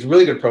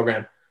really good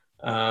program.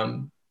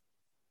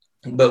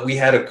 But we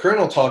had a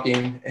colonel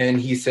talking, and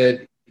he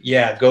said,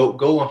 yeah, go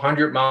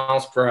 100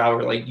 miles per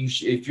hour. Like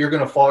if you're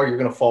going to fall, you're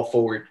going to fall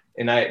forward.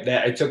 And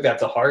I took that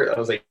to heart. I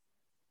was like,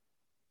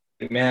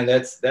 man,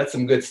 that's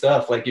some good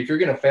stuff. Like if you're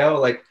going to fail,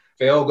 like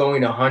fail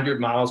going 100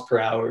 miles per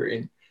hour.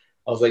 And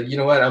I was like, you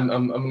know what? I'm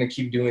going to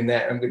keep doing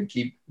that. I'm going to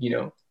keep, you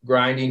know,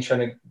 grinding, trying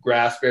to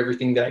grasp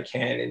everything that I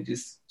can and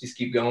just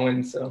keep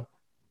going. So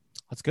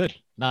that's good.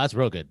 No, that's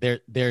real good.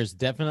 There's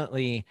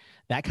definitely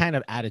that kind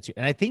of attitude.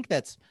 And I think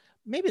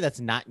maybe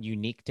that's not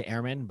unique to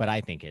airmen, but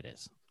I think it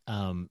is.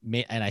 And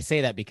I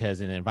say that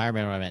because in the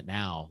environment where I'm at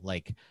now,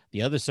 like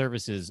the other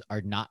services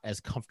are not as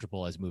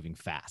comfortable as moving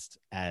fast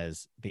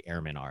as the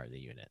airmen are the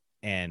unit.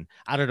 And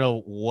I don't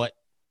know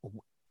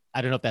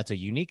if that's a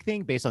unique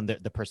thing based on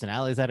the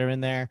personalities that are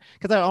in there.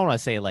 Cause I don't want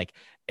to say like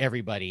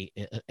everybody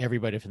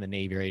from the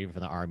Navy or even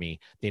from the Army,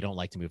 they don't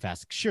like to move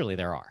fast. Surely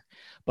there are,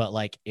 but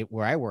like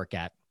where I work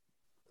at,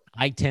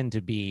 I tend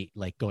to be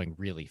like going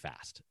really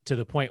fast to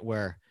the point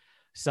where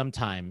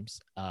sometimes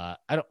I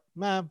don't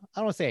want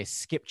to say I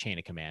skip chain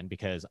of command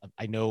because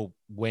I know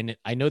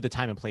the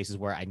time and places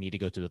where I need to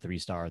go to the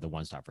 3-star or the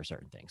 1-star for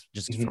certain things,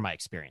 just from my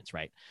experience,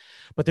 right?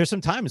 But there's some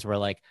times where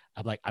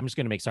I'm just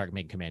going to start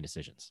making command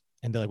decisions,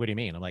 and they're like, "What do you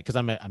mean?" I'm like, "Because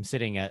I'm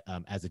sitting at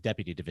as a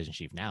deputy division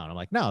chief now," and I'm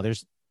like, "No,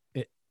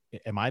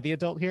 am I the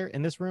adult here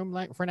in this room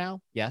like for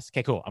now? Yes,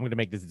 okay, cool. I'm going to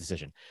make this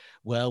decision.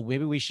 Well,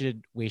 maybe we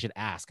should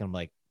ask." And I'm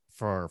like,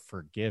 for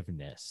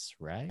forgiveness,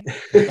 right?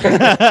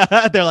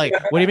 They're like,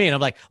 what do you mean? I'm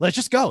like, let's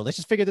just go. Let's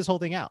just figure this whole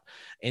thing out.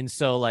 And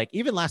so like,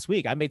 even last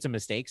week, I made some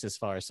mistakes as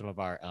far as some of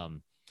our,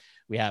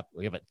 we have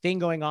a thing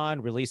going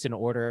on, release an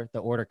order. The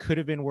order could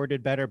have been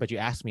worded better, but you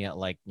asked me at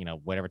like, you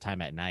know, whatever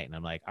time at night. And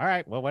I'm like, all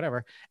right, well,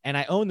 whatever. And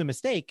I own the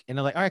mistake. And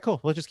they're like, all right,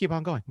 cool. We'll just keep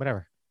on going.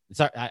 Whatever.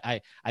 Sorry,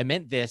 I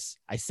meant this.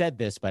 I said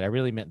this, but I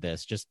really meant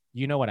this. Just,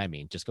 you know what I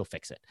mean? Just go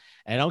fix it.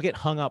 And I don't get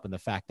hung up in the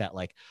fact that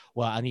like,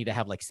 well, I need to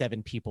have like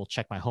 7 people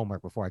check my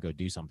homework before I go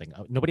do something.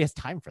 Nobody has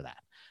time for that.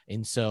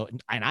 And so,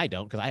 and I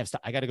don't, because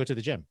I got to go to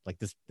the gym. Like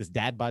this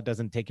dad bod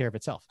doesn't take care of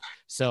itself.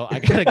 So I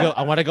gotta go.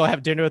 I want to go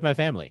have dinner with my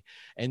family.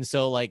 And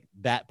so like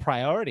that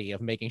priority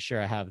of making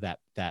sure I have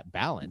that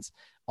balance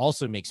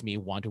also makes me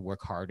want to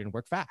work hard and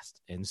work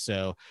fast. And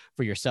so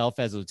for yourself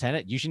as a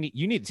lieutenant,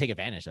 you need to take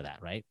advantage of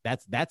that, right?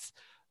 That's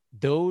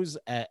those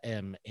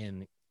in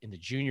the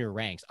junior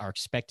ranks are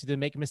expected to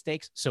make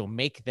mistakes, so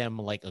make them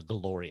like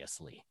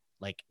gloriously.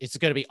 Like it's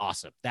going to be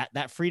awesome.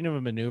 That freedom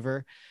of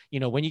maneuver, you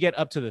know, when you get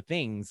up to the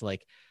things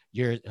like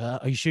are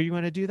you sure you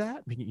want to do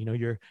that? You know,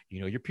 your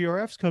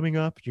PRF's coming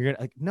up. You're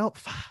gonna like, nope.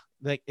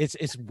 Like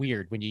it's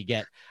weird when you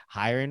get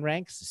higher in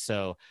ranks.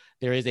 So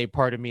there is a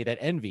part of me that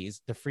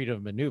envies the freedom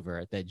of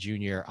maneuver that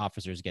junior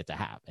officers get to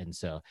have. And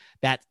so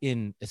that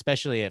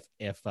especially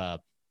if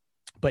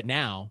but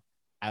now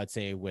I would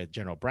say with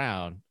General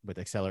Brown, with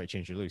Accelerate,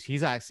 Change, or Lose,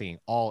 he's asking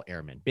all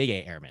airmen, big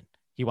A airmen.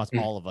 He wants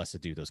all of us to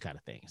do those kind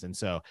of things. And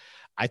so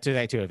I took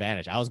that to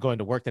advantage. I was going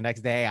to work the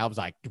next day. I was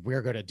like,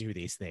 we're going to do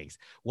these things.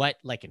 What?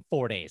 Like in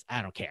 4 days?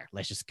 I don't care.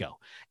 Let's just go.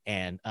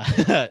 And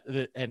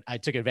and I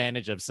took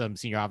advantage of some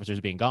senior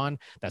officers being gone.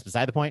 That's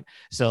beside the point.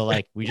 So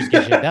like we just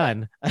get shit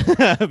done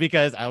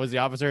because I was the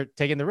officer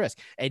taking the risk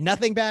and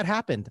nothing bad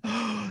happened.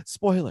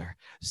 Spoiler.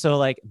 So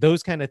like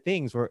those kind of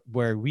things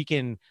where we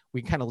can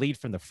kind of lead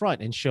from the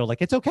front and show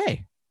like, it's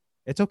okay.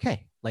 It's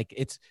okay. Like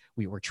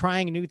we were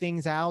trying new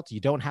things out. You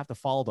don't have to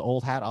follow the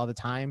old hat all the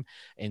time.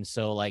 And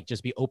so like,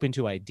 just be open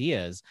to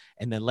ideas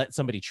and then let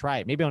somebody try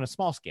it, maybe on a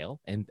small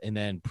scale and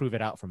then prove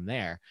it out from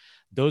there.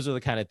 Those are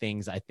the kind of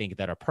things I think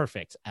that are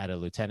perfect at a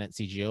lieutenant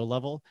CGO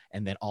level.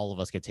 And then all of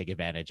us could take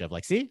advantage of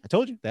like, see, I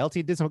told you the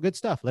LT did some good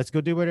stuff. Let's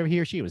go do whatever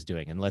he or she was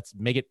doing. And let's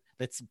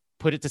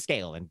put it to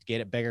scale and get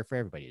it bigger for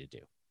everybody to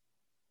do.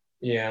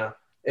 Yeah.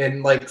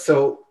 And like,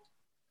 so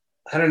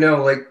I don't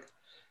know, like,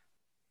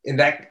 and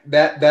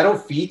that'll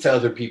feed to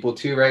other people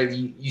too, right?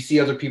 You see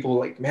other people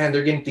like, man,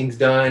 they're getting things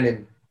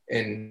done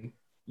and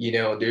you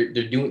know,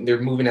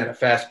 they're moving at a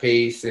fast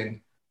pace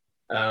and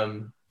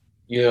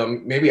you know,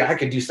 maybe I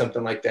could do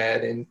something like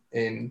that. And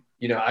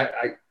you know,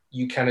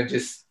 you kind of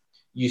just,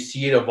 you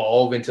see it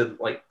evolve into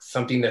like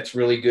something that's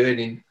really good.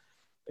 And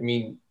I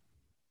mean,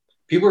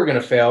 people are going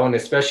to fail, and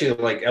especially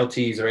like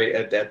LTs, right?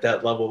 At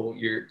that level,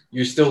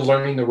 you're still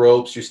learning the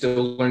ropes, you're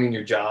still learning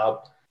your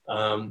job.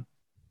 And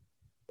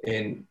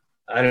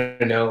I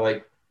don't know,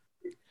 like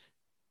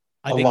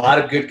a lot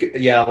of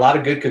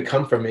good could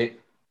come from it.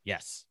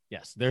 Yes.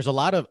 There's a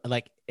lot of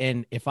like,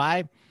 and if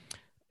I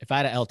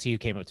had an LT who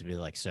came up to me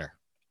like, sir,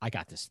 I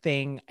got this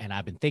thing and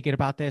I've been thinking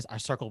about this. I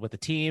circled with the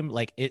team.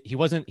 Like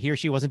he or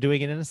she wasn't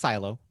doing it in a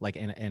silo, like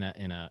in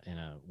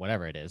a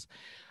whatever it is.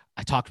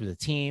 I talked with the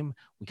team.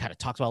 We kind of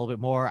talked about it a little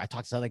bit more. I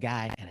talked to the other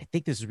guy, and I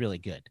think this is really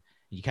good.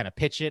 You kind of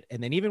pitch it,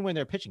 and then even when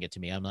they're pitching it to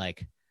me, I'm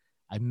like,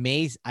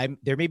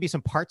 there may be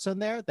some parts on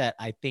there that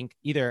I think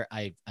either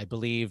I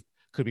believe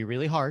could be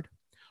really hard,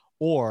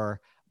 or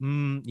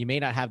you may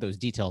not have those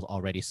details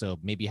already, so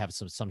maybe you have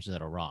some assumptions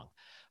that are wrong.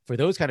 For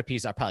those kind of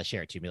pieces, I'll probably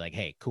share it to you. Be like,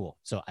 hey, cool.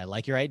 So I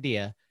like your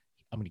idea.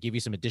 I'm going to give you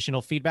some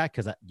additional feedback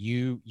because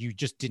you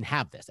just didn't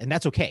have this, and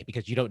that's okay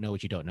because you don't know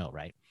what you don't know,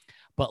 right?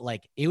 But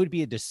like, it would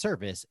be a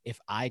disservice if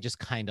I just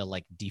kind of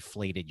like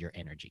deflated your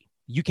energy.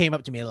 You came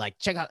up to me like,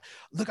 check out,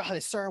 look at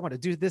this, sir. I want to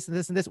do this and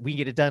this and this. We can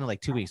get it done in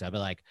like 2 weeks. I'd be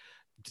like,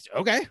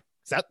 okay,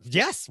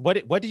 yes.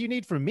 What do you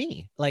need from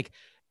me? Like,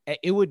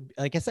 it would,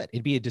 like I said,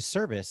 it'd be a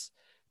disservice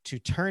to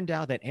turn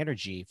down that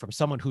energy from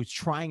someone who's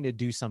trying to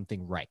do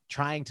something right,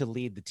 trying to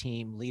lead the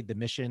team, lead the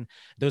mission,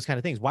 those kind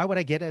of things. Why would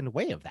I get in the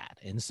way of that?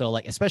 And so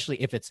like,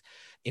 especially if it's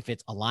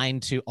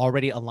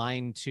already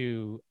aligned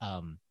to,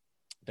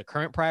 the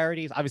current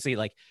priorities, obviously,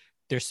 like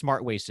there's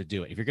smart ways to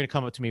do it. If you're going to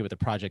come up to me with a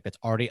project that's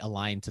already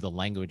aligned to the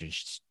language and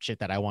shit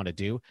that I want to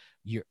do,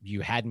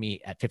 you had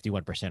me at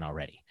 51%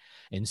 already.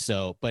 And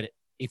so, but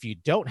if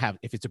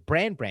it's a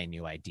brand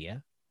new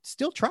idea,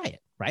 still try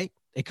it, right?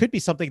 It could be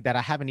something that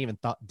I haven't even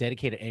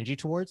dedicated energy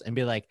towards, and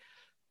be like,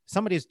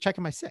 somebody's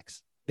checking my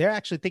six. They're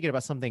actually thinking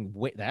about something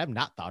that I've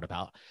not thought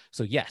about.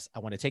 So yes, I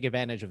want to take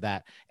advantage of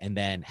that, and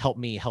then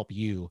help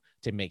you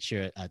to make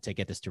sure to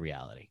get this to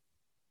reality.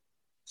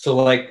 So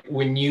like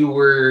when you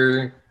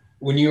were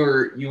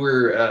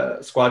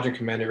squadron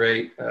commander,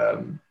 right?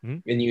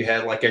 And you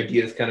had like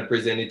ideas kind of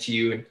presented to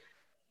you, and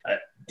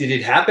did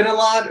it happen a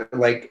lot?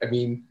 Like, I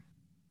mean,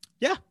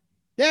 yeah.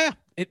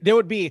 There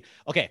would be,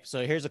 okay.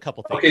 So here's a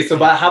couple things. Okay. So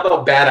how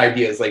about bad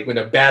ideas? Like when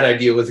a bad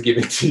idea was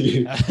given to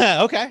you.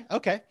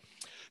 Okay.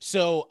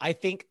 So I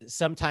think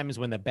sometimes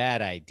when the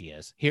bad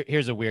ideas,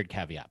 here's a weird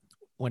caveat.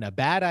 When a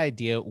bad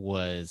idea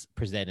was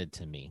presented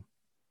to me,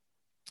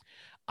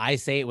 I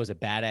say it was a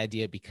bad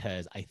idea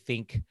because I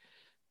think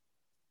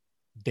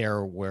they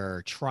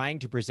were trying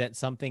to present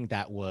something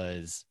that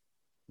was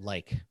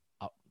like,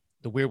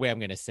 the weird way I'm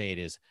going to say it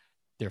is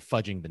they're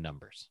fudging the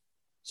numbers.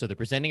 So they're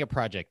presenting a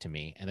project to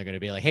me and they're going to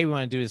be like, hey, we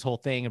want to do this whole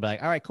thing. And be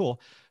like, all right, cool.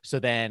 So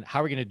then how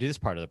are we going to do this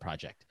part of the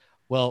project?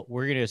 Well,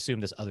 we're going to assume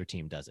this other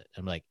team does it.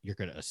 I'm like, you're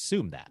going to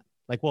assume that?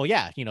 Like, well,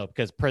 yeah,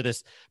 because per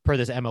this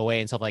MOA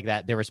and stuff like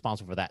that, they're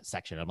responsible for that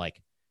section. I'm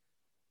like,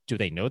 do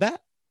they know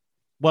that?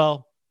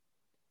 Well,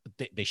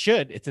 they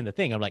should. It's in the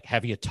thing. I'm like,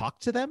 have you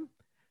talked to them?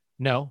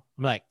 No.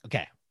 I'm like,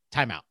 okay,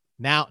 time out.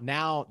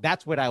 Now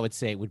that's what I would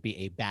say would be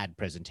a bad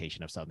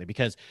presentation of something,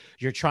 because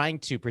you're trying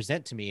to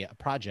present to me a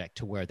project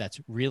to where that's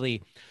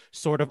really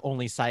sort of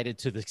only cited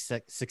to the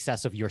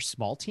success of your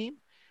small team.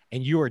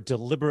 And you are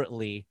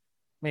deliberately,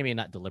 maybe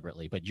not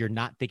deliberately, but you're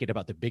not thinking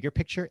about the bigger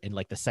picture and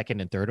like the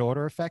second and third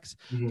order effects.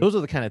 Mm-hmm. Those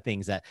are the kind of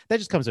things that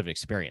just comes with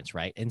experience.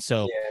 Right. And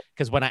so,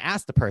 because when I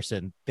asked the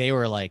person, they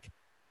were like,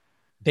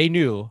 they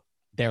knew.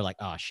 They're like,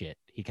 oh shit,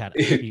 he got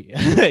me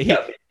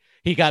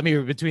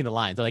between the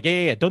lines. They're like,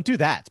 yeah, don't do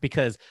that,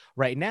 because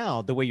right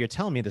now the way you're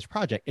telling me this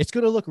project, it's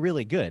going to look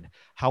really good.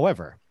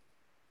 However,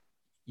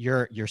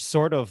 you're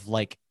sort of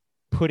like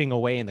putting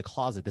away in the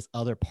closet this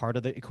other part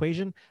of the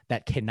equation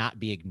that cannot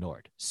be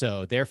ignored.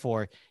 So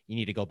therefore, you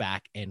need to go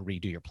back and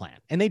redo your plan.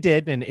 And they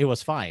did, and it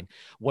was fine.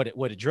 What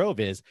it drove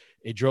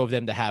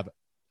them to have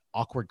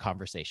awkward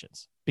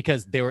conversations,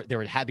 because they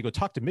had to go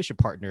talk to mission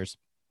partners.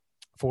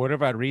 For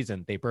whatever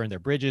reason, they burned their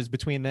bridges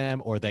between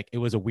them, or like it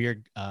was a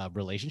weird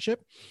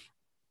relationship.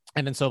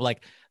 And then so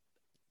like,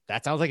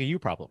 that sounds like a you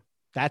problem.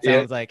 That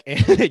sounds like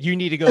you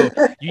need to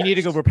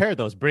go repair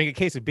those. Bring a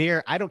case of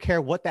beer. I don't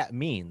care what that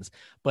means,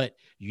 but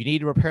you need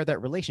to repair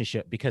that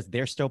relationship because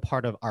they're still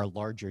part of our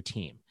larger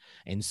team.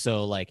 And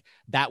so like,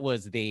 that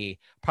was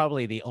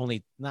probably the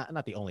only,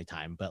 not the only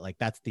time, but like,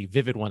 that's the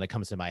vivid one that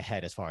comes to my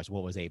head as far as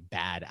what was a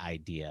bad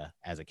idea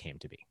as it came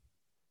to be.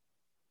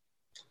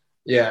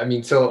 Yeah. I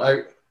mean, so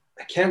I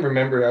can't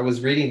remember. I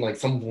was reading like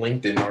some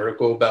LinkedIn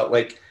article about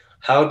like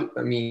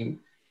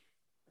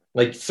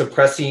like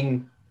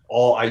suppressing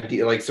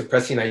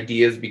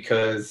ideas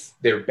because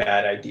they're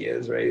bad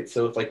ideas, right?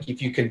 So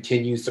if you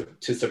continue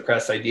to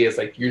suppress ideas,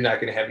 like you're not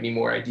going to have any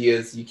more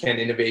ideas. You can't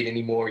innovate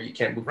anymore. You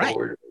can't move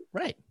forward.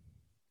 Right.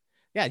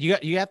 Yeah.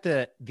 You have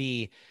to,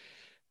 it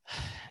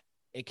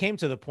came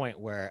to the point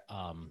where,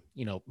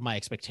 my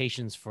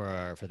expectations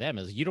for them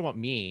is, you don't want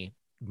me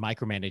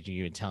micromanaging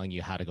you and telling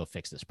you how to go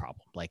fix this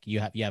problem. Like you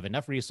have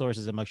enough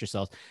resources amongst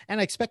yourselves, and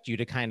I expect you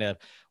to kind of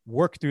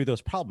work through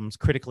those problems,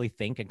 critically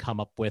think, and come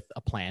up with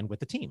a plan with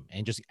the team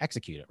and just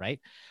execute it, right?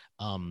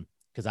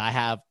 Because I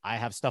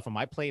have stuff on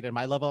my plate and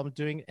my level I'm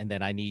doing, and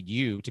then I need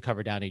you to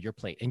cover down at your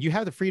plate, and you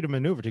have the freedom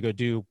of maneuver to go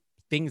do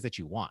things that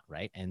you want,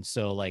 right? And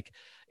so, like,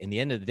 in the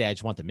end of the day, I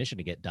just want the mission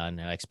to get done,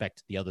 and I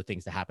expect the other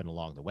things to happen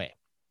along the way.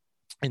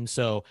 And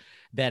so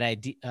that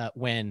idea,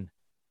 when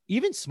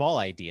even small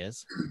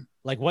ideas,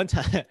 like one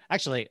time,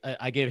 actually,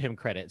 I gave him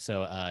credit.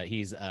 So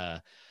he's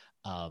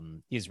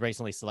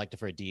recently selected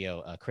for a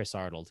DO, Chris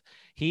Arnold.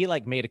 He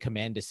like made a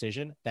command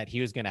decision that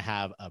he was going to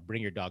have a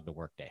bring your dog to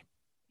work day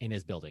in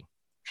his building.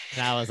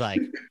 And I was like,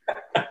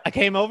 I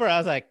came over, I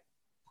was like,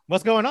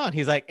 what's going on?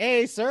 He's like,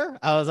 hey, sir.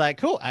 I was like,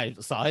 cool. I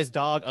saw his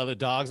dog, other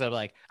dogs. I'm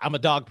like, I'm a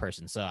dog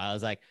person. So I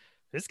was like,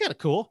 this is kind of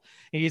cool.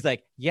 And he's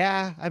like,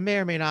 yeah, I may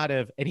or may not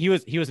have. And he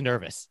was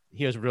nervous.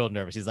 He was real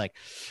nervous. He's like,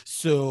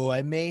 so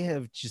I may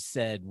have just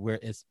said, where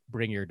is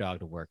bring your dog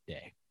to work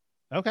day?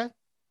 Okay.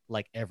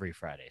 Like every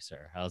Friday,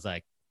 sir. I was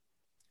like,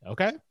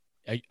 okay.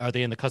 Are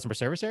they in the customer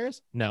service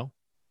areas? No.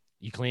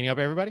 You cleaning up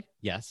everybody?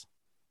 Yes.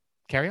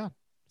 Carry on.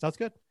 Sounds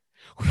good.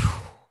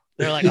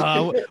 They're like,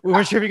 oh, we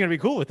weren't sure if you're gonna be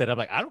cool with it. I'm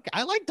like,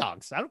 I like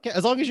dogs. I don't care.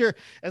 As long as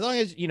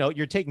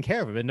you're taking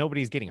care of them and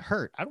nobody's getting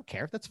hurt. I don't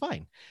care. That's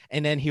fine.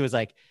 And then he was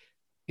like,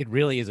 it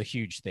really is a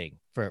huge thing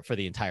for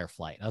the entire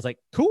flight. I was like,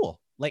 cool.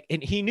 Like,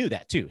 and he knew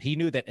that too. He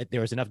knew that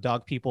there was enough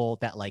dog people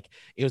that like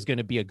it was going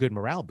to be a good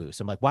morale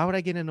boost. I'm like, why would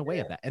I get in the way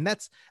of that? And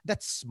that's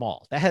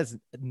small. That has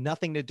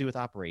nothing to do with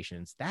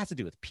operations. That has to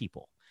do with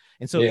people.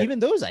 And so even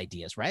those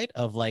ideas, right?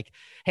 Of like,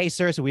 hey,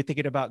 sir, so we're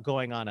thinking about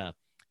going on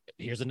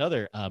here's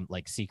another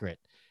like secret.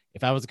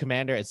 If I was a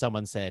commander and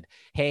someone said,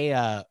 hey,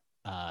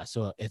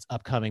 so it's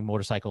upcoming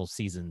motorcycle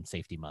season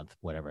safety month,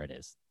 whatever it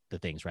is, the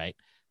things, right?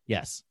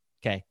 Yes.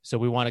 Okay. So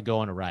we want to go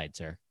on a ride,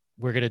 sir.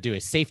 We're going to do a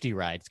safety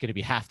ride. It's going to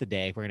be half the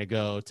day. We're going to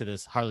go to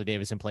this Harley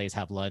Davidson place,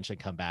 have lunch, and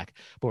come back.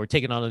 But we're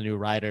taking on the new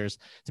riders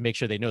to make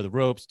sure they know the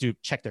ropes,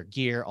 check their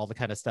gear, all the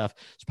kind of stuff.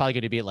 It's probably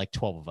going to be like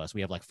 12 of us.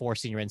 We have like 4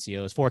 senior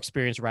NCOs, 4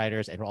 experienced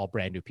riders, and we're all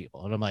brand new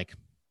people. And I'm like,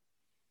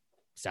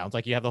 sounds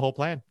like you have the whole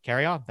plan.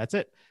 Carry on. That's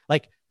it.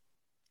 Like,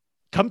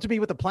 come to me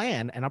with a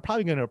plan, and I'm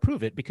probably going to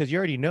approve it because you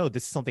already know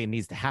this is something that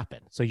needs to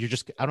happen. So I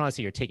don't want to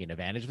say you're taking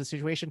advantage of the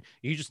situation.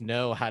 You just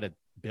know how to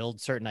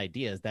build certain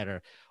ideas that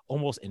are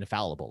almost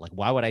infallible. Like,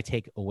 why would I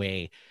take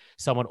away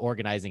someone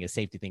organizing a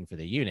safety thing for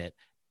the unit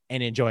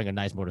and enjoying a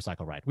nice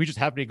motorcycle ride? We just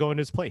happen to go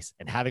into this place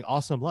and having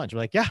awesome lunch. We're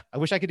like, yeah, I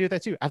wish I could do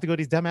that too. I have to go to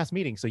these dumbass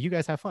meetings. So you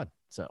guys have fun.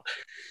 So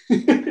I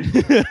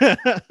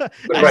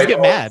just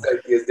get mad.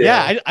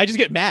 Yeah. I just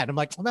get mad. I'm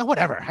like, oh, man,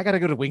 whatever. I got to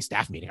go to wing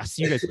staff meeting. I'll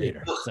see you guys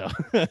later. So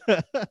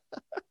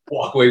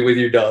walk away with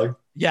your dog.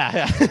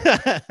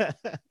 Yeah.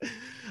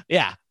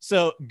 Yeah.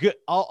 So good.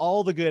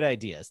 All the good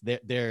ideas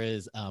there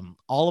is,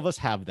 all of us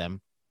have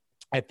them.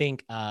 I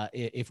think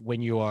if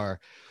when you are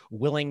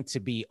willing to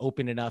be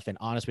open enough and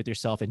honest with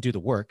yourself and do the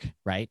work,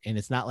 right? And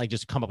it's not like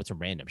just come up with some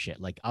random shit,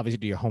 like obviously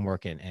do your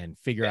homework and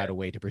figure out a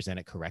way to present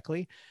it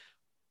correctly.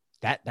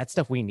 That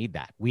stuff, we need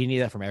that. We need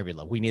that from every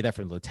level. We need that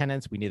from the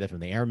lieutenants. We need that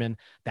from the airmen.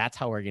 That's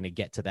how we're going to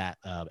get to that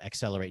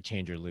accelerate,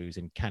 change, or lose,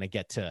 and kind of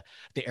get to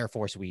the Air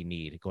Force we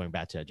need, going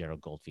back to General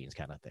Goldfeins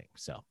kind of thing.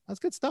 So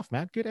that's good stuff,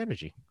 man. Good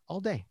energy all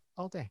day.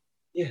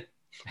 Yeah.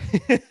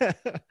 All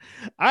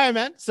right,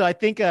 man. So I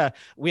think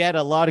we had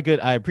a lot of good.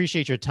 I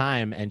appreciate your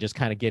time and just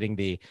kind of getting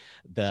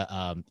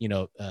I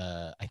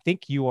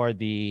think you are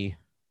the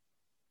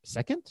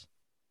second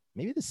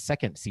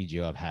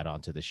CGO I've had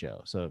onto the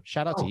show. So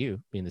shout out to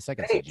you being the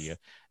second CGO.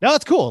 No,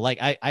 it's cool. Like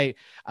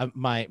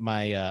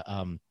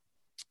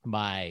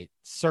my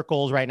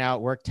circles right now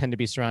at work tend to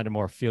be surrounded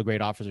more field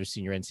grade officers,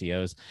 senior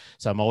NCOs.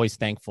 So I'm always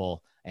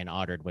thankful and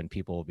honored when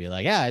people will be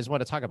like, yeah, I just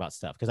want to talk about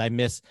stuff. Cause I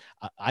miss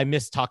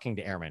talking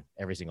to airmen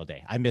every single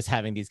day. I miss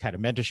having these kind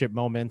of mentorship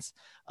moments.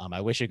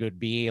 I wish it could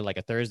be like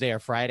a Thursday or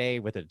Friday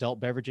with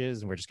adult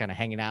beverages and we're just kind of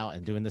hanging out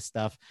and doing this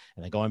stuff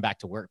and then going back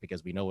to work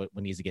because we know what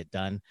needs to get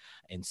done.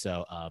 And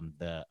so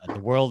the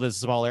world is a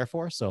small Air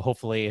Force. So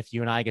hopefully if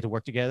you and I get to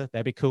work together,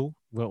 that'd be cool.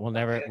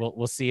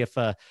 We'll see if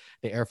the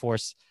Air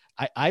Force,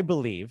 I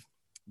believe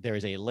there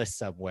is a list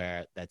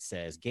somewhere that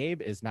says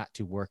Gabe is not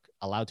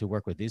allowed to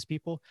work with these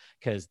people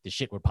because the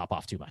shit would pop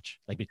off too much.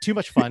 Like, be too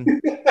much fun,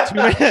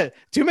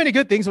 too many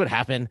good things would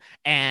happen,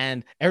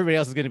 and everybody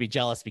else is going to be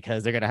jealous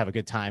because they're going to have a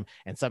good time,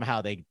 and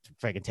somehow they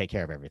freaking take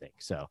care of everything.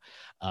 So,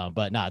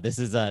 but no, this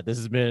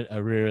has been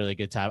a really, really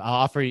good time. I'll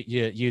offer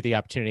you the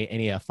opportunity.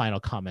 Any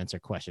final comments or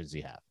questions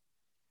you have?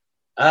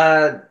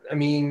 I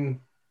mean,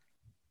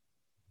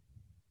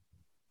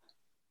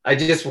 I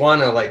just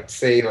want to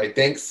say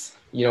thanks,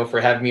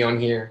 for having me on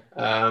here.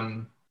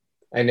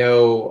 I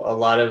know a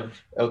lot of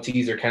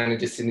LTs are kind of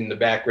just sitting in the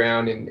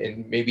background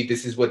and maybe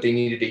this is what they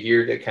needed to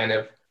hear to kind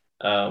of,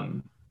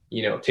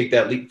 take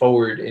that leap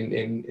forward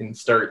and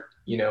start,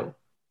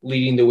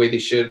 leading the way they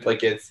should,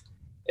 like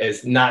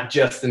as not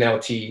just an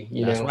LT,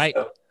 That's know? Right.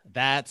 So.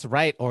 That's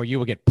right. Or you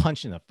will get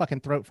punched in the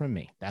fucking throat from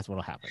me. That's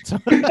what'll happen. So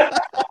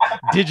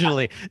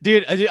digitally,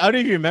 dude. I don't know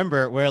if you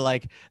remember where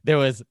like there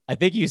was. I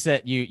think you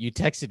said you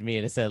texted me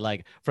and it said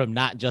like from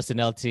not Justin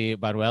LT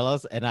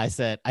Banuelos, and I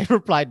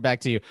replied back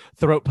to you,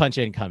 throat punch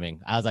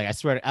incoming. I was like, I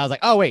swear. I was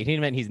like, oh wait, he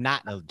meant he's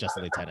not a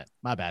Justin Lieutenant.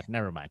 My bad.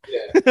 Never mind.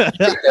 Yeah, you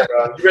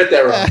read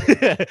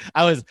that wrong.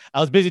 I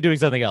was busy doing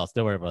something else.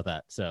 Don't worry about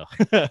that. So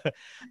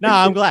no,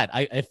 I'm glad.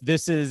 If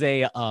this is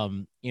a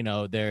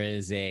there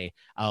is a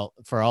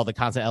for all the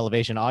Content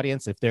Elevation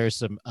audience, if there's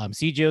some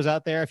CGOs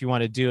out there, if you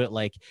want to do it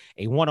like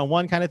a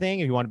one-on-one kind of thing,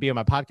 if you want to be on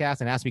my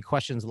podcast and ask me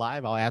questions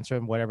live, I'll answer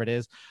them, whatever it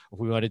is. If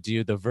we want to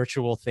do the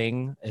virtual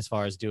thing as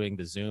far as doing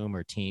the Zoom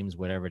or Teams,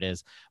 whatever it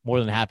is, more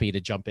than happy to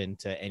jump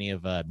into any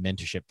of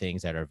mentorship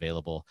things that are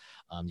available.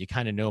 You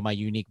kind of know my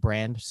unique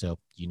brand, so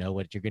you know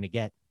what you're going to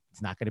get.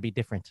 It's not going to be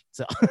different.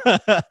 So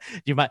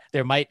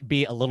there might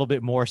be a little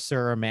bit more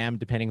sir or ma'am,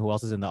 depending who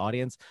else is in the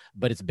audience,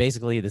 but it's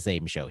basically the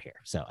same show here.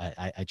 So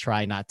I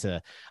try not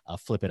to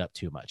flip it up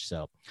too much.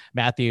 So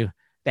Matthew,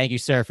 thank you,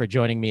 sir, for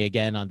joining me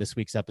again on this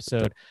week's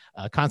episode.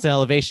 Content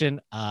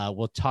Elevation.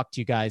 We'll talk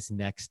to you guys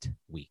next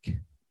week.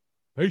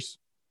 Peace.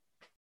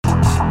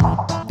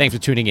 Thanks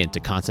for tuning in to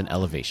Content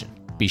Elevation.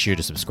 Be sure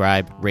to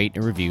subscribe, rate,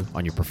 and review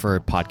on your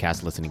preferred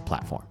podcast listening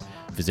platform.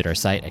 Visit our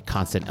site at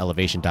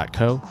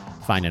constantelevation.co.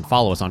 Find and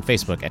follow us on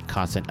Facebook at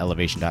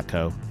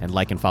constantelevation.co. And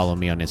like and follow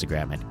me on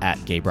Instagram at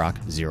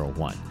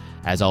gaybrock01.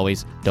 As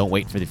always, don't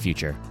wait for the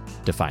future.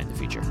 Define the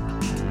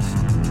future.